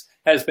physics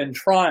has been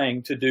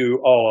trying to do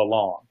all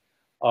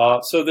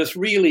along. So this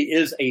really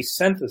is a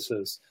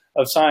synthesis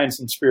of science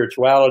and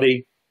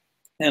spirituality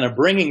and a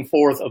bringing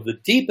forth of the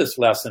deepest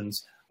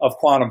lessons of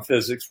quantum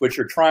physics, which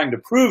are trying to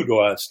prove to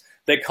us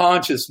that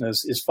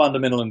consciousness is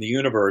fundamental in the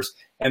universe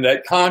and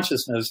that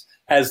consciousness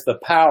has the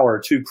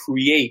power to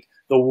create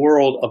the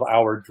world of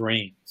our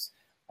dreams.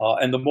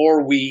 And the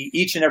more we,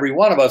 each and every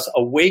one of us,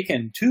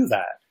 awaken to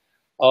that,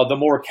 the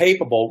more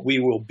capable we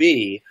will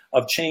be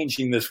of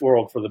changing this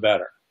world for the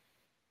better.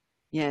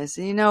 Yes,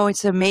 you know,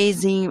 it's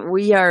amazing.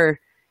 We are,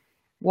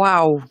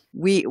 wow.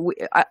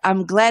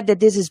 I'm glad that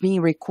this is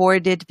being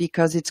recorded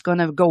because it's going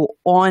to go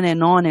on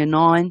and on and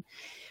on.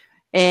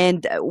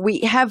 And we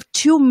have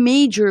two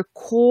major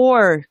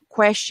core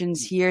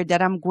questions here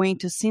that I'm going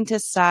to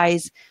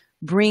synthesize,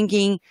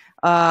 bringing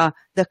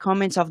the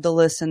comments of the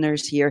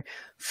listeners here.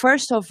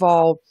 First of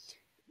all,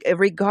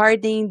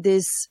 regarding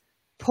this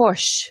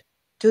push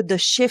to the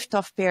shift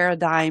of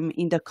paradigm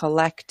in the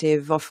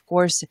collective, of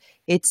course,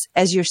 it's,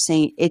 as you're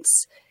saying,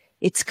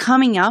 it's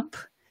coming up.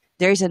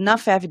 there is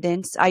enough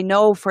evidence. I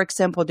know, for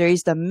example, there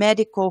is the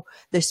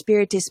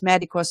Spiritist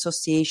Medical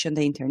Association,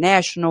 the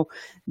international,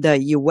 the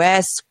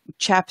US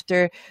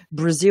chapter.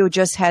 Brazil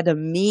just had a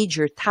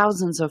major,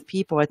 thousands of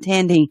people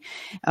attending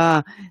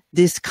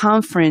this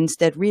conference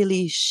that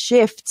really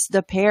shifts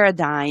the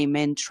paradigm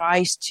and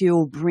tries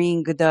to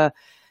bring the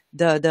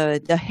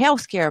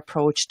healthcare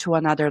approach to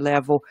another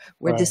level.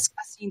 We're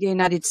discussing in the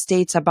United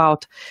States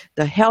about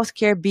the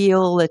healthcare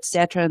bill,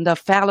 etc., and the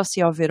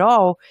fallacy of it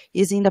all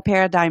is in the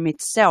paradigm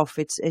itself.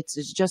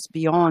 It's just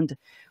beyond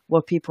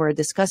what people are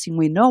discussing.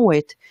 We know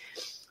it.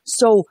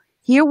 So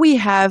here we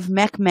have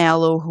Mac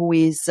Mello, who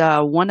is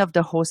one of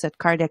the hosts at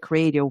Cardiac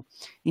Radio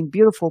in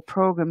beautiful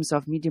programs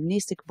of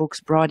mediumistic books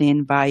brought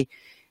in by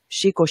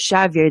Chico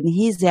Xavier, and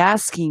he's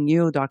asking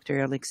you, Dr.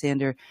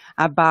 Alexander,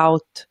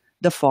 about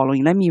the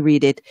following. Let me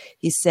read it.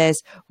 He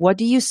says, what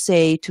do you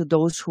say to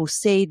those who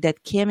say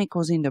that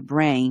chemicals in the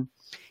brain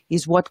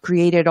is what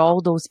created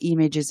all those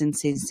images and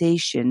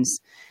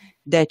sensations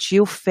that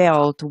you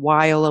felt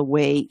while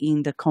away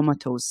in the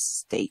comatose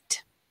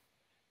state?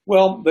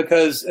 Well,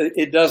 because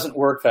it doesn't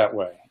work that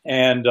way.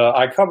 And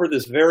I covered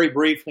this very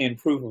briefly in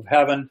Proof of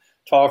Heaven,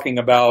 talking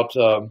about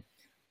the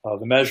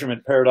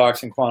measurement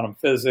paradox in quantum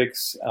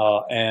physics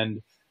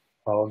and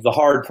the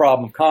hard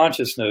problem of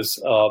consciousness,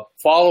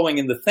 following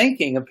in the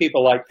thinking of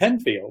people like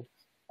Penfield,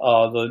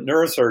 the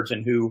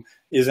neurosurgeon, who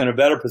is in a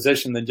better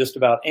position than just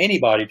about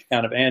anybody to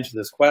kind of answer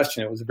this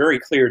question. It was very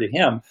clear to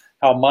him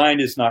how mind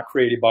is not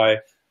created by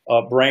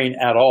brain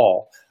at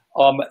all.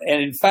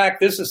 And in fact,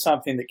 this is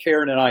something that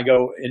Karen and I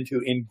go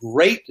into in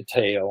great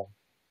detail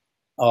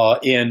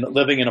in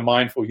Living in a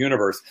Mindful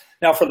Universe.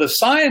 Now, for the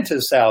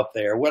scientists out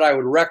there, what I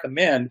would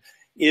recommend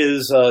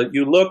is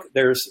you look,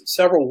 there's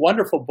several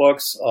wonderful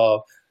books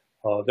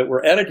that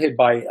were edited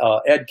by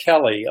Ed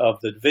Kelly of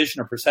the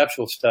Division of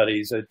Perceptual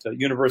Studies at the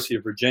University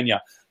of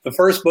Virginia. The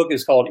first book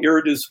is called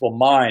Irreducible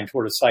Mind,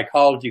 Toward a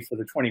Psychology for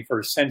the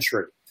 21st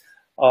Century.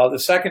 The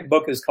second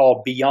book is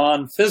called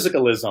Beyond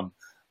Physicalism,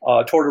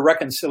 Toward a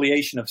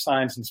Reconciliation of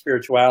Science and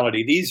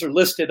Spirituality. These are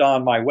listed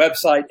on my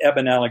website,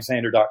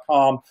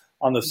 ebenalexander.com,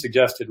 on the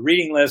suggested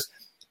reading list.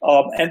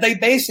 And they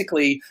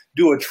basically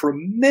do a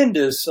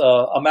tremendous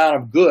amount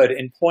of good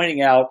in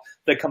pointing out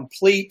the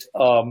complete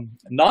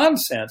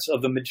nonsense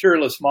of the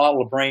materialist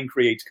model of brain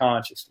creates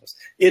consciousness.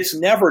 It's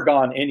never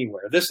gone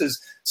anywhere. This is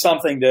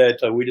something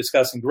that we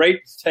discuss in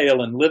great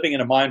detail in Living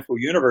in a Mindful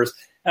Universe.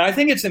 And I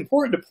think it's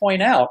important to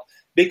point out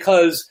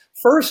because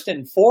first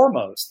and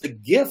foremost, the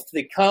gift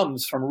that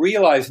comes from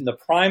realizing the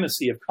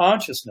primacy of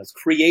consciousness,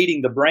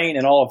 creating the brain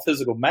and all of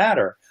physical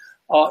matter,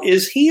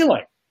 is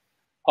healing.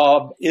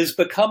 Is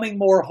becoming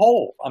more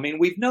whole. I mean,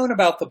 we've known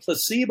about the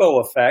placebo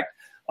effect,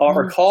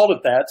 or called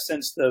it that,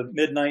 since the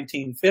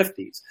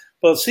mid-1950s.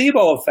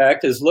 Placebo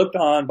effect is looked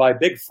on by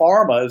Big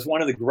Pharma as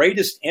one of the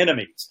greatest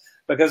enemies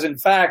because, in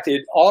fact,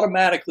 it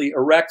automatically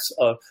erects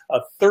a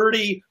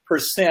 30%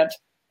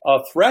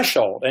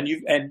 threshold.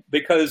 And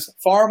because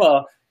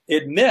pharma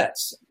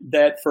admits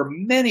that for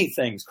many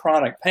things,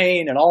 chronic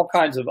pain and all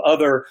kinds of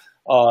other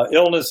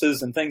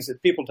illnesses and things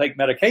that people take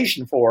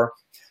medication for,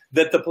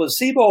 that the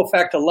placebo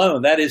effect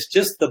alone, that is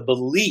just the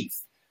belief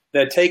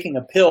that taking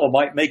a pill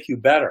might make you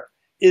better,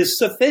 is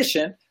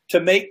sufficient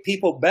to make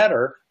people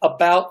better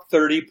about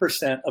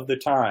 30% of the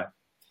time.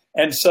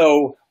 And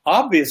so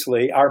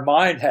obviously our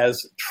mind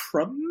has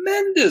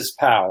tremendous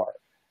power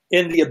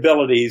in the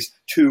abilities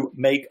to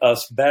make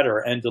us better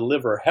and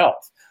deliver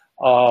health.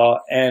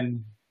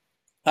 And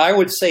I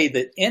would say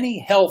that any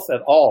health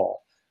at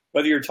all,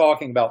 whether you're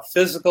talking about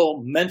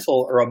physical,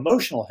 mental, or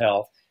emotional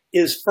health,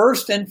 is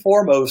first and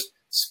foremost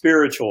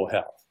spiritual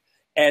health.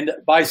 And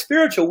by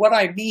spiritual, what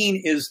I mean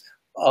is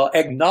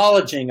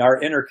acknowledging our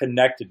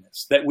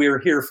interconnectedness, that we are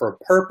here for a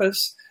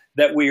purpose,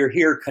 that we are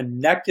here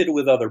connected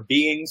with other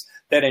beings,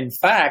 that in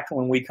fact,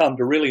 when we come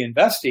to really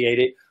investigate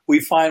it,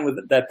 we find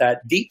that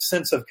deep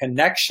sense of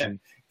connection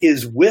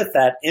is with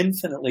that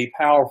infinitely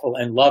powerful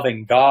and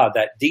loving God,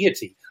 that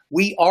deity.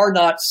 We are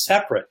not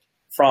separate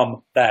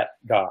from that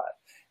God.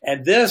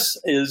 And this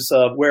is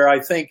where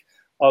I think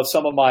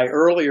some of my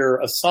earlier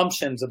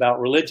assumptions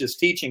about religious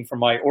teaching from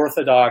my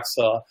Orthodox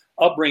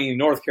upbringing in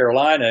North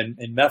Carolina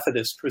and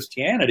Methodist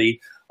Christianity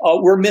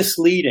were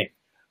misleading.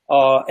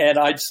 And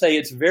I'd say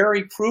it's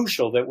very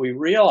crucial that we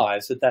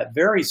realize that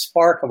very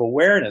spark of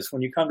awareness,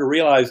 when you come to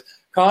realize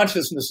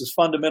consciousness is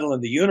fundamental in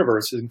the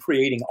universe and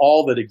creating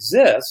all that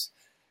exists,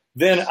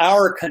 then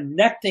our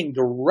connecting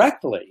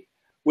directly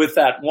with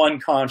that one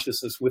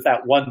consciousness, with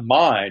that one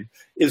mind,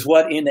 is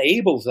what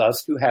enables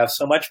us to have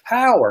so much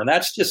power. And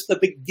that's just the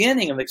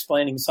beginning of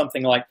explaining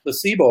something like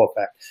placebo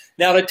effect.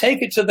 Now, to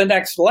take it to the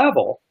next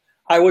level,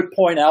 I would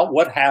point out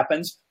what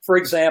happens, for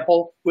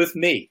example, with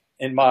me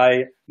in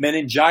my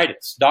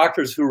meningitis.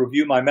 Doctors who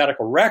review my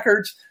medical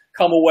records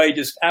come away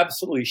just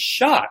absolutely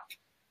shocked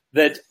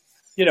that,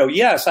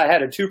 yes, I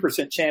had a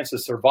 2% chance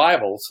of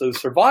survival. So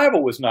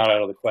survival was not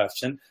out of the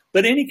question,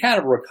 but any kind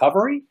of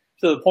recovery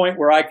to the point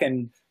where I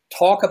can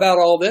talk about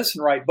all this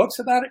and write books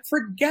about it,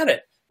 forget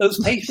it. Those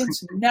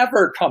patients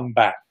never come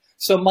back.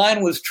 So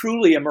mine was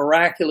truly a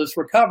miraculous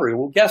recovery.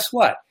 Well, guess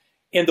what?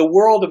 in the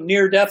world of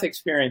near-death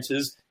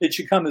experiences, it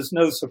should come as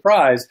no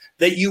surprise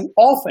that you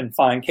often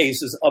find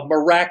cases of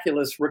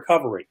miraculous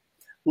recovery.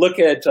 Look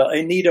at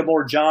Anita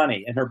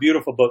Morjani in her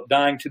beautiful book,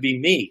 Dying to Be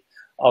Me,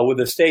 with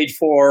a stage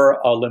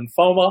 4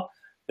 lymphoma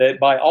that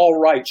by all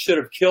rights should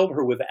have killed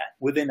her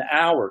within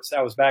hours.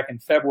 That was back in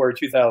February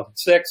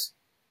 2006.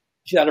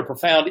 She had a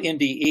profound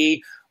NDE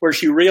where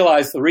she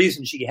realized the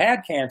reason she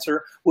had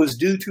cancer was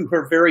due to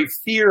her very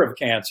fear of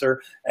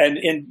cancer. And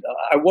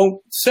I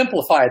won't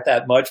simplify it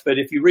that much, but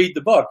if you read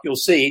the book, you'll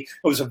see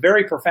it was a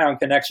very profound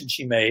connection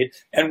she made.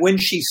 And when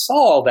she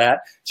saw that,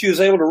 she was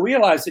able to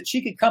realize that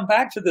she could come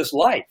back to this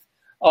life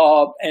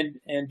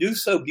and do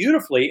so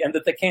beautifully, and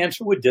that the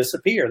cancer would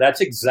disappear.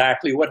 That's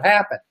exactly what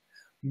happened.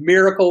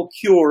 Miracle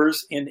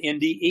cures in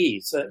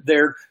NDEs.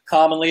 They're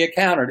commonly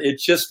encountered.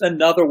 It's just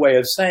another way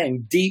of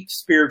saying deep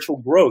spiritual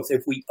growth.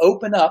 If we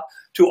open up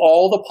to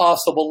all the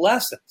possible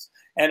lessons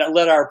and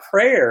let our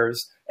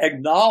prayers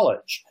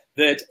acknowledge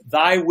that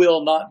thy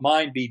will, not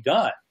mine, be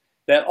done,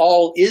 that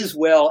all is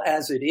well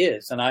as it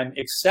is, and I'm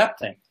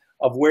accepting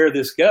of where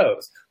this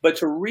goes. But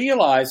to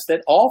realize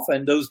that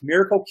often those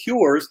miracle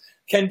cures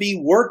can be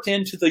worked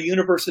into the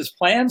universe's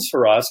plans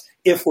for us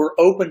if we're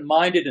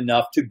open-minded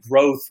enough to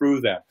grow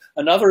through them.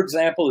 Another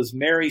example is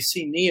Mary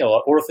C. Neal,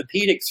 an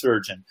orthopedic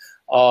surgeon,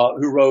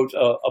 who wrote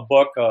a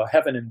book,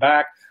 Heaven and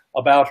Back,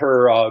 about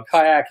her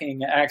kayaking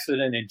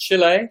accident in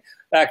Chile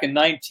back in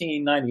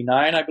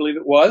 1999, I believe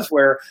it was,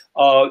 where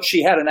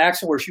she had an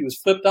accident where she was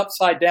flipped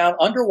upside down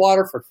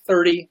underwater for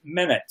 30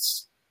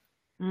 minutes.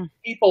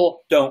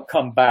 People don't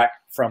come back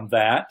from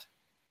that.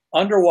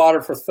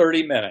 Underwater for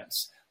 30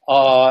 minutes.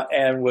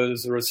 And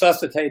was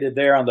resuscitated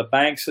there on the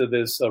banks of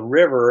this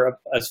river,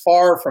 as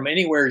far from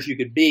anywhere as you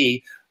could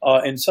be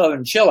in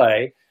southern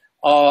Chile.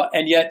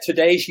 And yet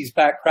today she's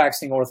back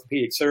practicing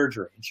orthopedic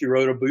surgery. And she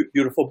wrote a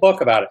beautiful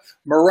book about it.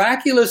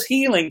 Miraculous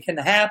healing can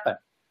happen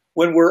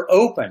when we're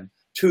open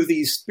to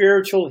the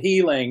spiritual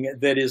healing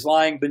that is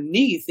lying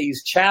beneath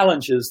these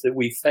challenges that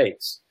we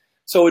face.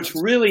 So it's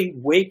really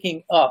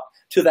waking up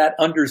to that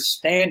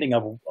understanding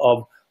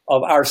of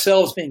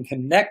ourselves being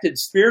connected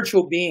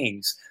spiritual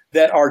beings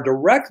that are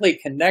directly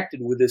connected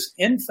with this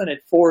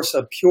infinite force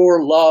of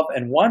pure love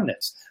and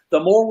oneness.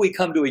 The more we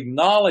come to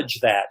acknowledge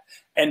that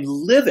and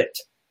live it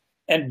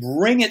and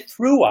bring it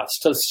through us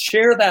to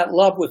share that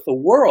love with the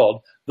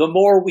world, the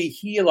more we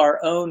heal our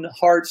own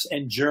hearts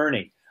and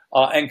journey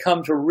and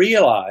come to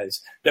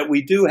realize that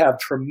we do have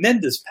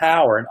tremendous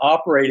power in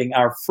operating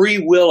our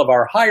free will of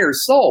our higher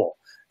soul,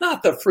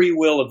 not the free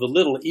will of the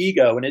little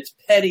ego and its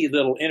petty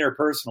little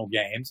interpersonal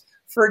games.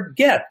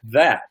 Forget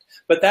that.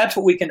 But that's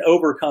what we can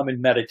overcome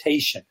in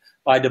meditation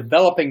by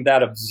developing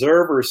that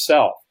observer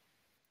self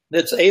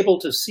that's able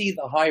to see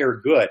the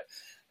higher good,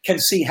 can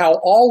see how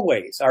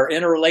always our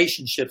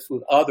interrelationships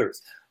with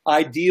others,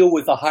 I deal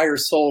with the higher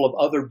soul of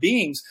other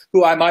beings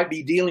who I might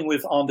be dealing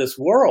with on this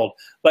world.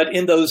 But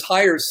in those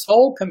higher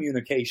soul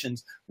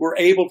communications, we're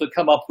able to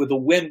come up with the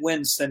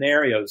win-win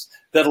scenarios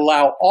that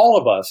allow all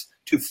of us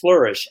to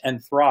flourish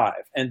and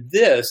thrive. And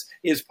this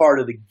is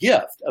part of the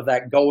gift of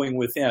that going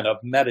within, of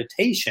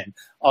meditation,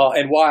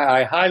 and why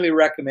I highly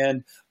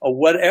recommend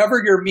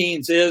whatever your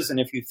means is. And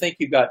if you think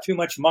you've got too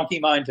much monkey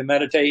mind to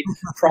meditate,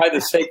 try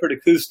the Sacred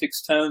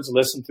Acoustics tones,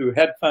 listen through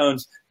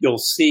headphones. You'll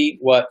see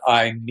what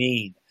I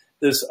mean.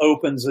 This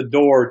opens a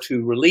door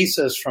to release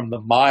us from the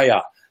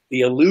Maya,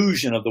 the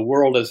illusion of the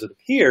world as it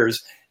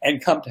appears,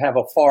 and come to have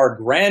a far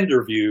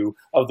grander view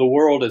of the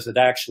world as it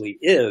actually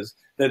is,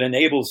 that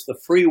enables the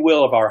free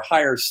will of our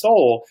higher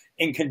soul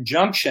in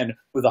conjunction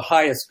with the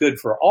highest good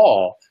for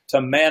all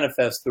to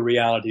manifest the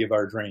reality of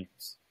our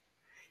dreams.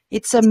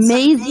 It's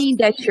amazing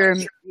that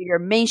you're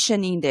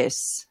mentioning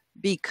this,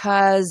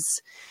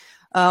 because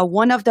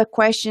one of the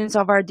questions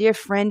of our dear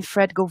friend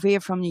Fred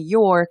Gouveia from New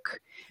York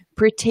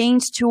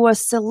pertains to a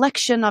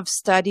selection of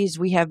studies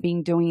we have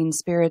been doing in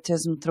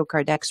Spiritism through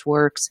Kardec's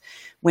works.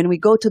 When we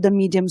go to the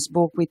Medium's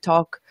book,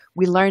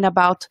 we learn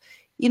about,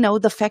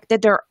 the fact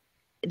that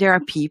there are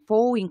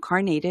people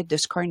incarnated,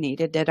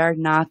 discarnated, that are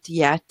not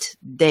yet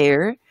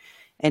there,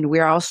 and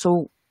we're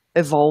also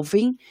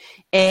evolving,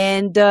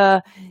 and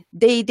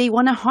they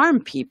want to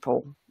harm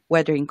people,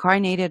 whether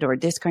incarnated or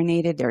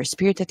discarnated, their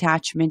spirit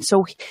attachment.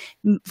 So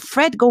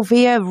Fred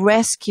Gouveia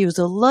rescues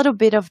a little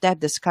bit of that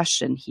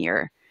discussion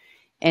here.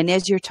 And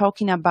as you're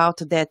talking about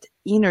that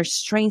inner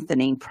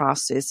strengthening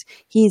process,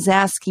 he's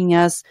asking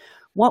us,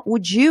 what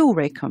would you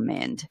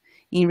recommend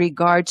in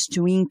regards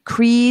to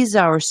increase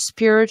our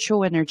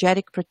spiritual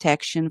energetic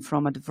protection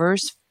from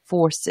adverse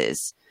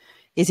forces?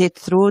 Is it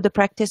through the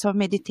practice of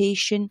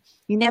meditation?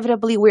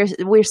 Inevitably,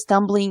 we're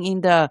stumbling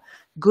in the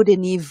good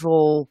and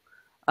evil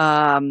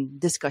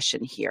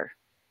discussion here.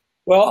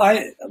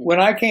 Well, when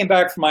I came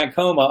back from my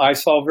coma, I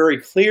saw very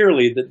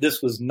clearly that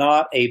this was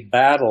not a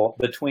battle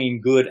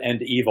between good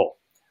and evil.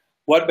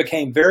 What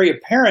became very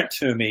apparent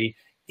to me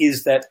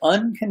is that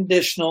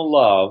unconditional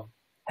love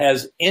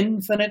has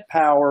infinite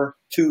power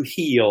to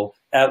heal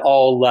at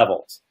all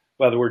levels,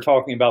 whether we're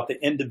talking about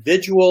the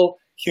individual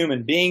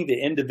human being,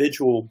 the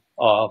individual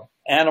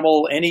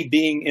animal, any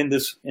being in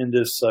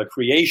this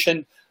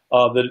creation,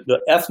 the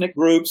ethnic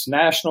groups,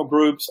 national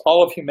groups,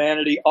 all of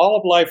humanity, all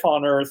of life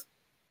on Earth,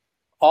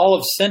 all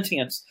of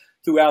sentience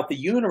throughout the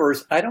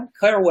universe. I don't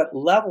care what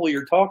level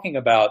you're talking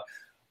about.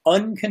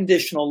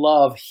 Unconditional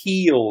love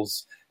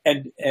heals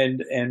and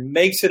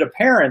makes it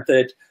apparent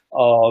that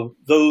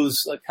those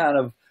kind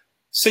of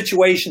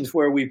situations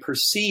where we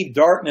perceive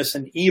darkness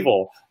and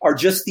evil are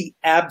just the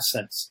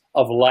absence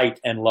of light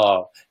and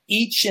love.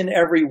 Each and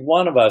every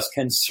one of us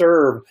can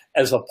serve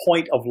as a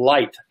point of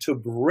light to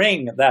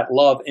bring that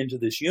love into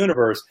this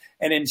universe.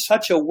 And in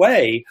such a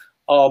way,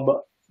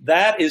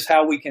 that is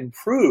how we can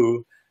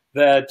prove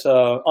that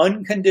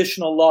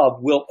unconditional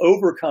love will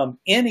overcome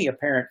any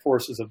apparent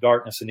forces of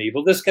darkness and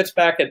evil. This gets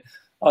back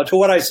to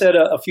what I said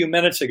a few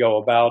minutes ago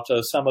about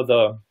some of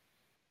the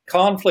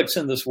conflicts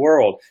in this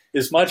world.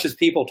 As much as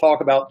people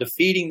talk about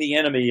defeating the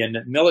enemy and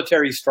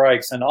military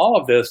strikes and all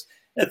of this,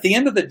 at the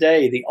end of the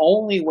day, the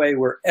only way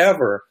we're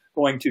ever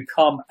going to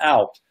come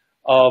out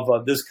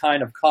of this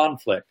kind of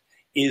conflict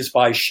is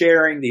by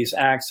sharing these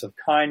acts of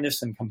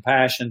kindness and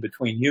compassion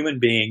between human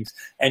beings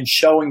and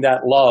showing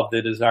that love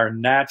that is our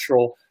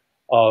natural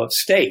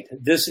state.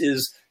 This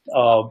is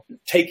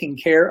taking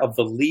care of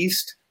the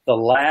least, the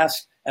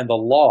last, and the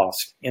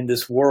lost in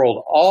this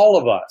world. All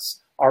of us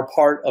are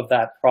part of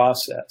that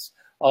process.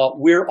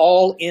 We're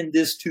all in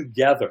this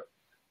together.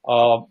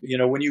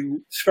 When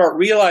you start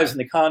realizing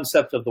the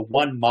concept of the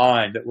one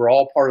mind, that we're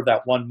all part of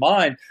that one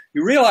mind,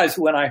 you realize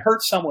that when I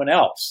hurt someone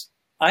else,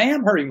 I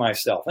am hurting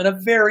myself in a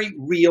very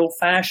real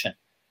fashion.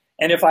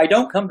 And if I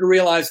don't come to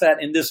realize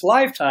that in this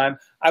lifetime,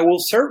 I will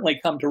certainly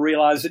come to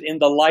realize it in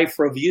the life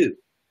review.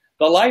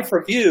 The life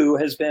review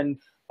has been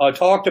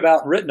talked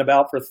about and written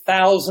about for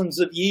thousands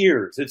of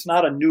years. It's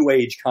not a new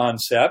age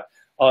concept.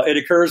 It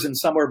occurs in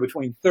somewhere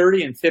between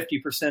 30 and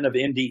 50% of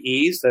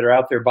NDEs that are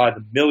out there by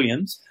the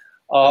millions.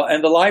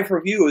 And the life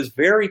review is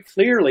very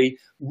clearly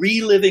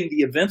reliving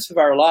the events of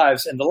our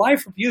lives. And the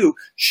life review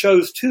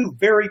shows two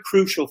very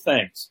crucial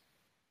things.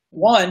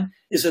 One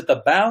is that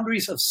the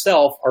boundaries of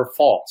self are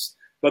false,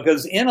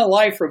 because in a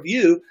life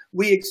review,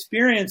 we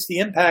experience the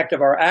impact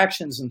of our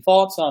actions and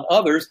thoughts on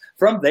others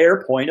from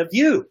their point of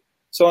view.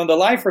 So in the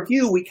life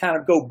review, we kind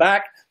of go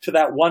back to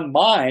that one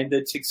mind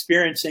that's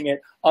experiencing it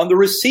on the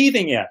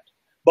receiving end.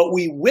 But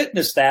we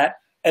witness that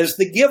as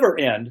the giver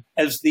end,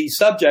 as the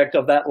subject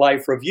of that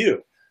life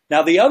review.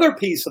 Now, the other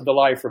piece of the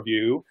life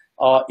review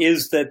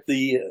is that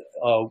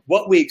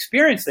what we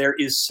experience there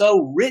is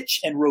so rich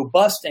and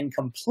robust and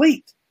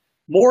complete,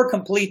 more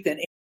complete than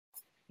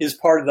is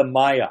part of the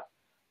Maya,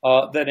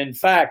 that in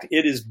fact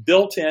it is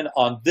built in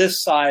on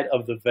this side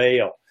of the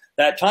veil.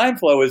 That time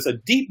flow is a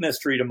deep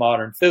mystery to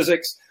modern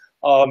physics.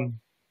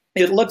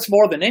 It looks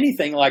more than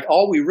anything like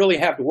all we really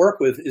have to work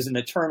with is an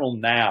eternal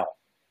now.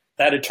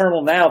 That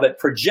eternal now that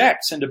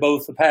projects into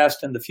both the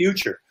past and the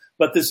future.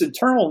 But this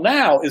eternal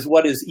now is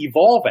what is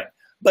evolving.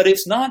 But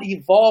it's not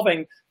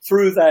evolving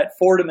through that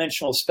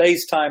four-dimensional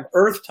space-time,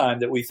 Earth-time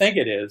that we think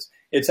it is.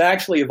 It's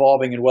actually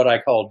evolving in what I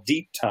call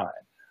deep time,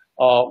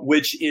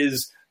 which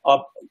is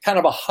kind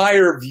of a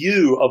higher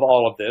view of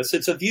all of this.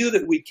 It's a view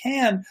that we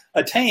can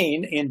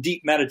attain in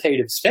deep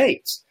meditative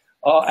states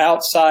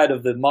outside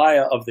of the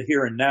Maya of the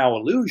here and now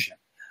illusion.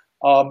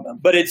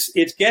 But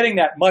it's getting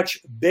that much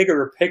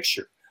bigger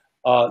picture.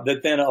 That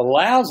then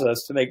allows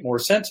us to make more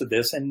sense of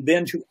this and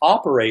then to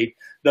operate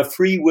the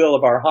free will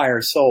of our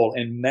higher soul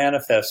in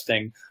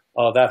manifesting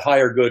that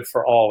higher good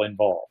for all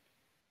involved.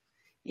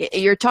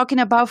 You're talking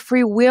about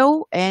free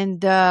will and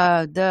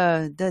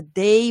the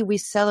day we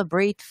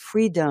celebrate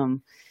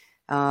freedom.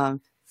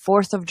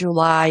 4th of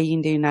July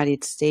in the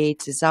United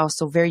States is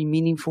also very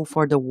meaningful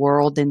for the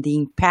world and the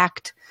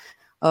impact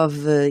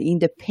of the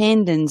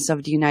independence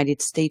of the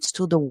United States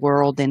to the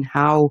world and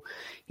how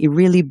it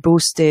really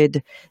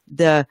boosted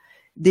the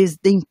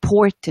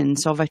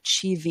importance of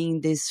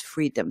achieving this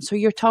freedom. So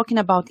you're talking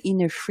about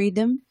inner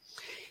freedom,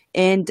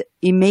 and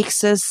it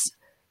makes us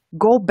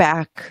go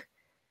back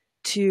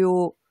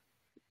to,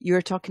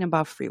 you're talking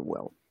about free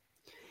will.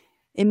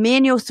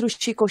 Emmanuel, through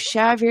Chico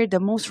Xavier, the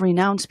most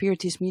renowned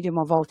spiritist medium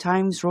of all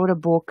times, wrote a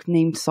book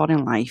named Thought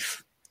and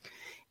Life.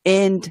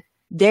 And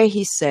there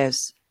he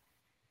says,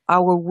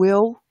 our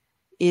will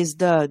is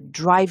the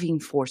driving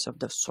force of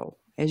the soul.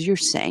 As you're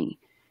saying,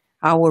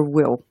 our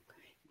will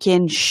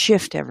can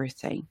shift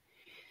everything.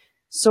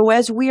 So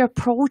as we are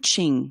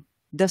approaching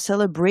the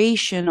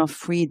celebration of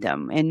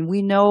freedom, and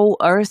we know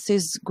Earth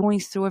is going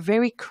through a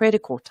very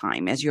critical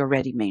time, as you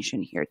already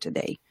mentioned here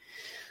today,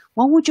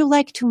 what would you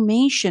like to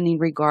mention in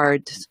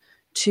regards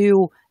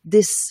to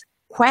this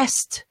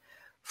quest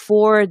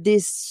for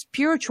this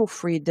spiritual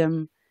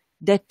freedom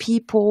that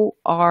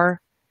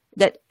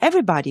that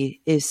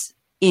everybody is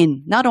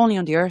in, not only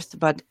on the Earth,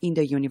 but in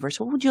the universe?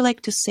 What would you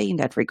like to say in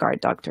that regard,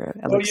 Dr.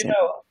 Alexander?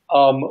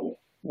 Well,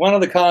 one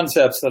of the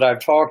concepts that I've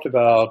talked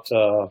about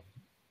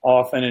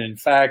often, and in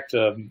fact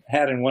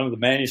had in one of the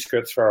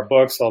manuscripts for our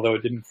books, although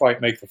it didn't quite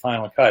make the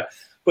final cut,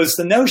 was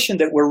the notion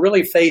that we're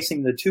really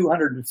facing the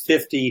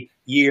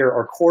 250-year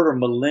or quarter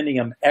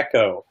millennium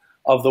echo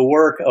of the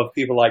work of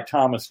people like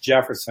Thomas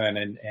Jefferson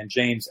and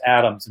James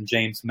Adams and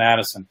James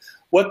Madison.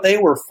 What they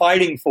were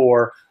fighting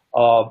for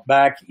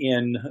back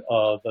in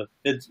the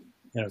mid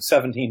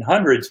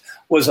 1700s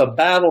was a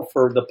battle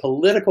for the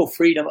political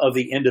freedom of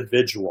the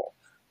individual,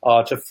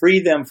 to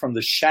free them from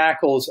the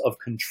shackles of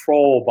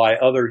control by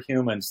other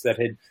humans that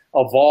had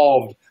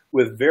evolved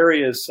with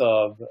various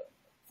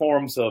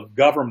forms of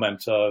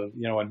government,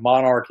 and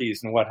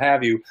monarchies and what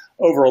have you,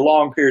 over a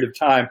long period of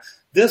time.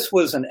 This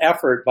was an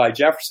effort by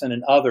Jefferson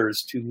and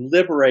others to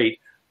liberate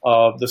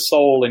the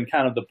soul in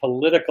kind of the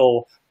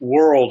political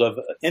world of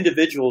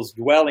individuals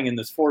dwelling in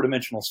this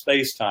four-dimensional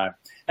space-time.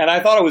 And I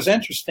thought it was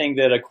interesting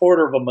that a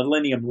quarter of a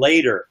millennium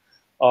later,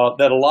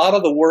 that a lot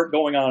of the work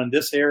going on in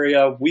this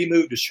area, we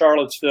moved to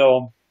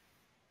Charlottesville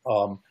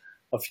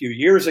a few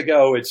years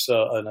ago. It's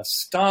an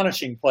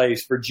astonishing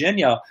place.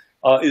 Virginia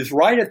is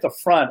right at the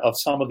front of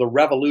some of the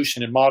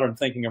revolution in modern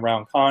thinking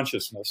around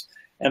consciousness.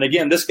 And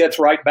again, this gets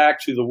right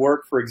back to the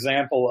work, for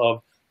example,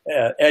 of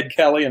Ed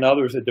Kelly and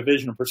others at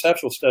Division of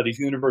Perceptual Studies,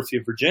 University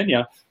of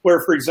Virginia, where,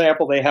 for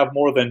example, they have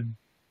more than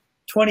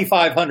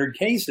 2,500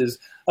 cases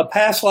of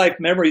past life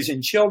memories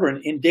in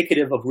children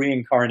indicative of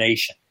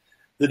reincarnation.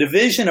 The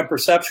Division of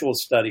Perceptual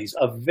Studies,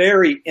 a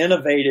very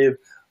innovative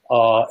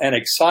and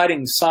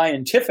exciting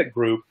scientific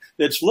group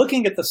that's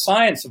looking at the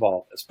science of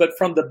all this, but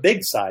from the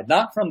big side,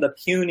 not from the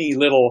puny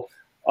little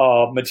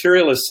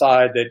materialist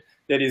side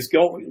that is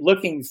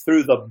looking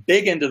through the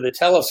big end of the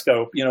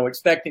telescope,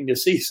 expecting to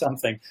see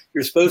something.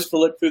 You're supposed to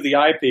look through the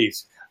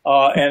eyepiece.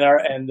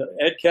 And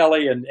Ed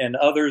Kelly and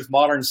others,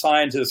 modern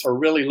scientists, are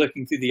really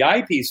looking through the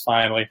eyepiece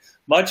finally.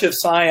 Much of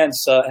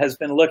science has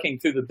been looking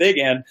through the big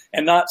end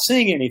and not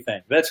seeing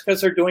anything. That's because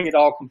they're doing it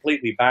all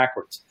completely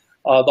backwards.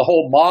 The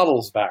whole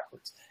model's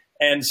backwards.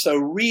 And so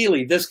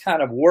really this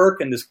kind of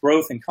work and this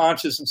growth in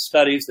consciousness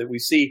studies that we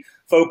see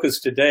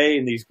focused today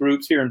in these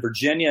groups here in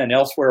Virginia and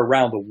elsewhere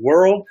around the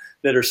world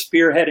that are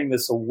spearheading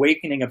this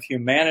awakening of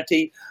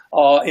humanity,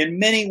 in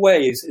many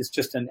ways is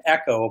just an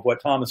echo of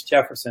what Thomas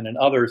Jefferson and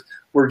others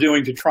were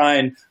doing to try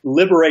and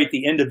liberate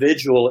the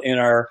individual in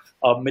our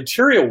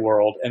material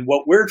world. And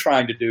what we're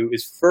trying to do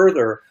is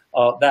further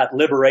that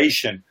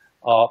liberation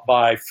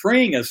by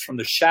freeing us from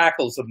the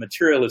shackles of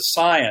materialist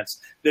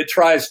science that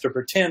tries to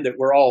pretend that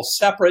we're all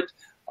separate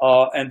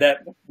and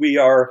that we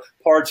are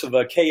parts of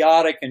a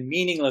chaotic and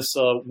meaningless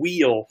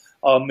wheel,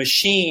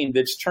 machine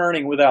that's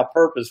turning without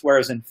purpose,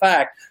 whereas in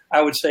fact,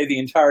 I would say the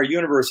entire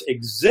universe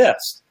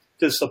exists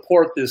to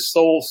support this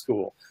soul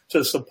school,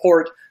 to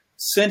support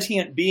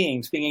sentient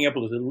beings being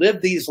able to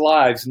live these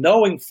lives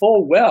knowing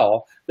full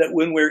well that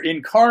when we're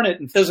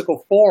incarnate in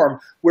physical form,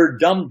 we're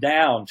dumbed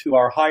down to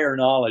our higher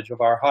knowledge of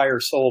our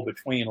higher soul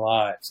between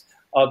lives.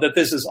 That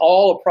this is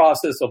all a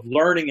process of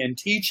learning and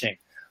teaching,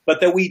 but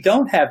that we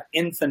don't have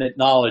infinite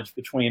knowledge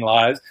between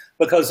lives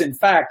because, in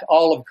fact,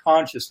 all of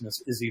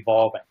consciousness is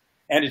evolving.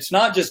 And it's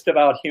not just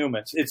about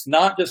humans. It's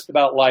not just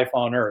about life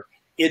on Earth.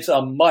 It's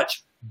a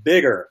much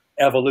bigger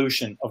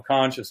evolution of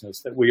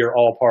consciousness that we are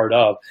all part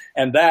of.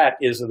 And that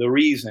is the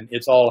reason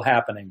it's all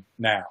happening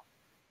now.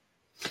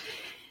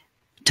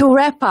 To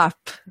wrap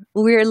up,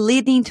 we're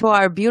leading to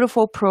our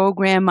beautiful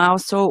program.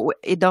 Also,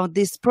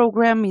 this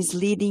program is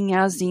leading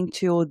us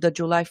into the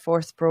July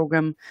 4th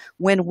program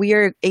when we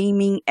are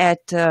aiming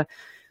at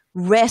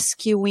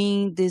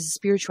rescuing this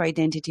spiritual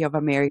identity of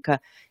America.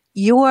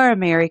 You are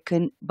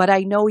American, but I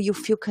know you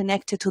feel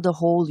connected to the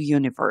whole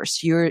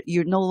universe. You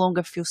no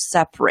longer feel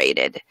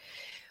separated.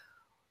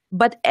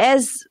 But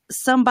as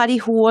somebody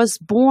who was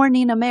born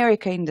in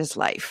America in this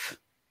life,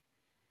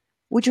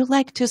 would you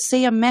like to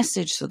say a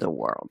message to the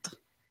world?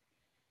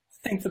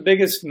 I think the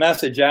biggest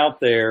message out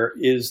there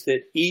is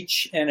that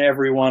each and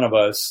every one of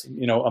us,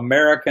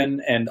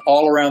 American and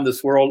all around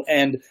this world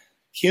and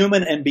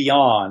human and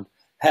beyond,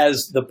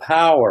 has the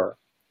power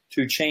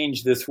to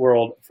change this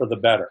world for the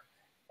better.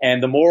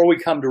 And the more we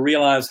come to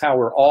realize how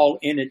we're all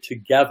in it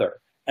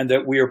together and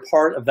that we are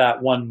part of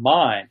that one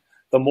mind,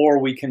 the more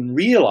we can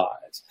realize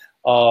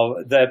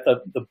that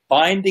the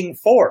binding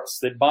force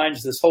that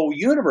binds this whole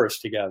universe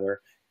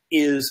together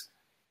is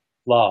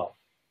love.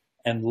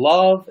 And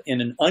love in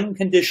an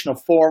unconditional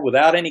form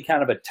without any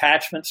kind of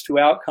attachments to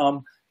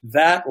outcome,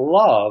 that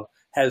love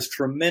has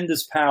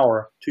tremendous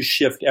power to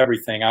shift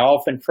everything. I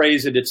often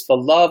phrase it, it's the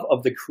love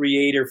of the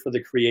creator for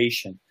the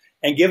creation.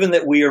 And given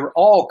that we are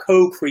all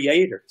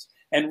co-creators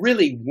and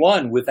really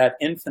one with that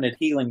infinite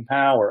healing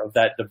power of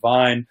that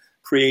divine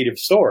creative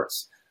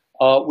source,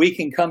 we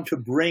can come to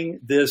bring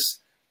this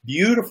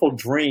beautiful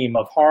dream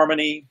of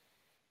harmony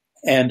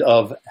and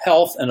of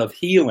health and of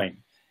healing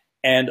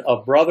and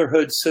of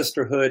brotherhood,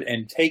 sisterhood,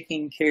 and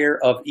taking care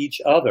of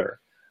each other.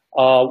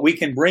 We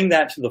can bring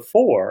that to the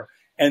fore,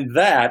 and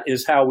that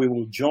is how we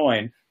will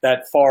join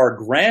that far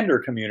grander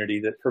community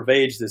that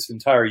pervades this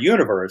entire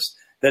universe,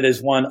 that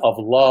is one of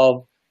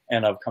love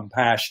and of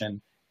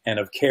compassion and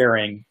of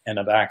caring and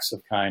of acts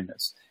of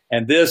kindness.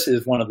 And this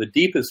is one of the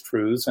deepest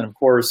truths, and of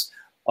course,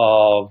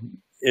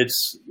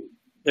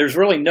 there's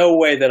really no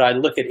way that I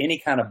look at any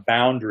kind of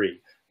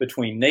boundary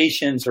between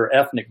nations or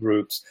ethnic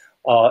groups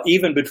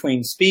even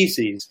between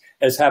species,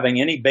 as having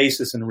any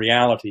basis in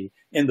reality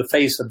in the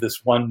face of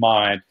this one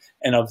mind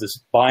and of this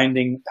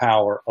binding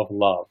power of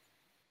love.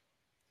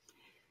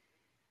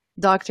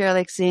 Dr.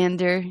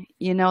 Alexander,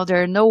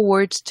 there are no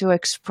words to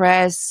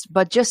express,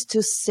 but just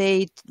to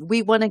say,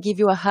 we want to give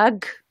you a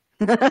hug.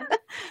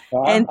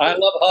 Well, I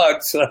love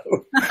hugs, so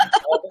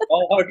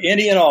I'll hug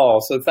any and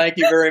all. So thank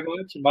you very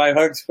much. And my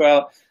hugs go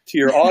out to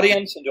your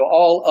audience and to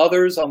all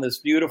others on this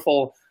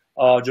beautiful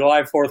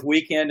July 4th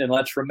weekend. And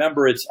let's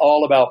remember, it's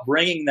all about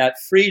bringing that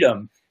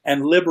freedom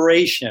and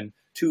liberation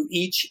to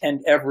each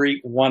and every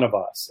one of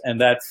us. And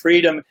that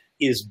freedom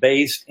is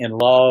based in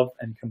love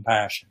and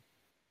compassion.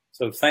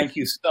 So thank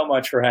you so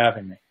much for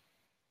having me.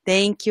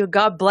 Thank you.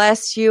 God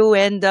bless you.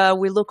 And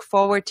we look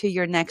forward to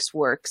your next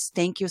works.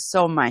 Thank you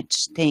so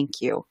much.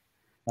 Thank you.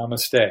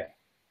 Namaste.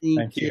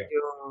 Thank you.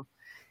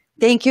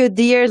 Thank you,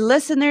 dear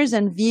listeners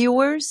and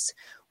viewers.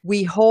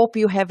 We hope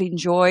you have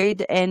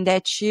enjoyed and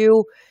that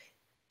you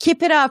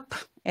keep it up.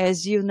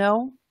 As you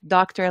know,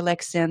 Dr.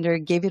 Alexander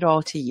gave it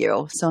all to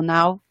you. So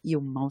now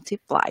you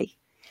multiply.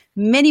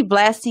 Many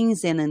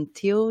blessings and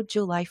until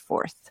July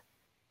 4th.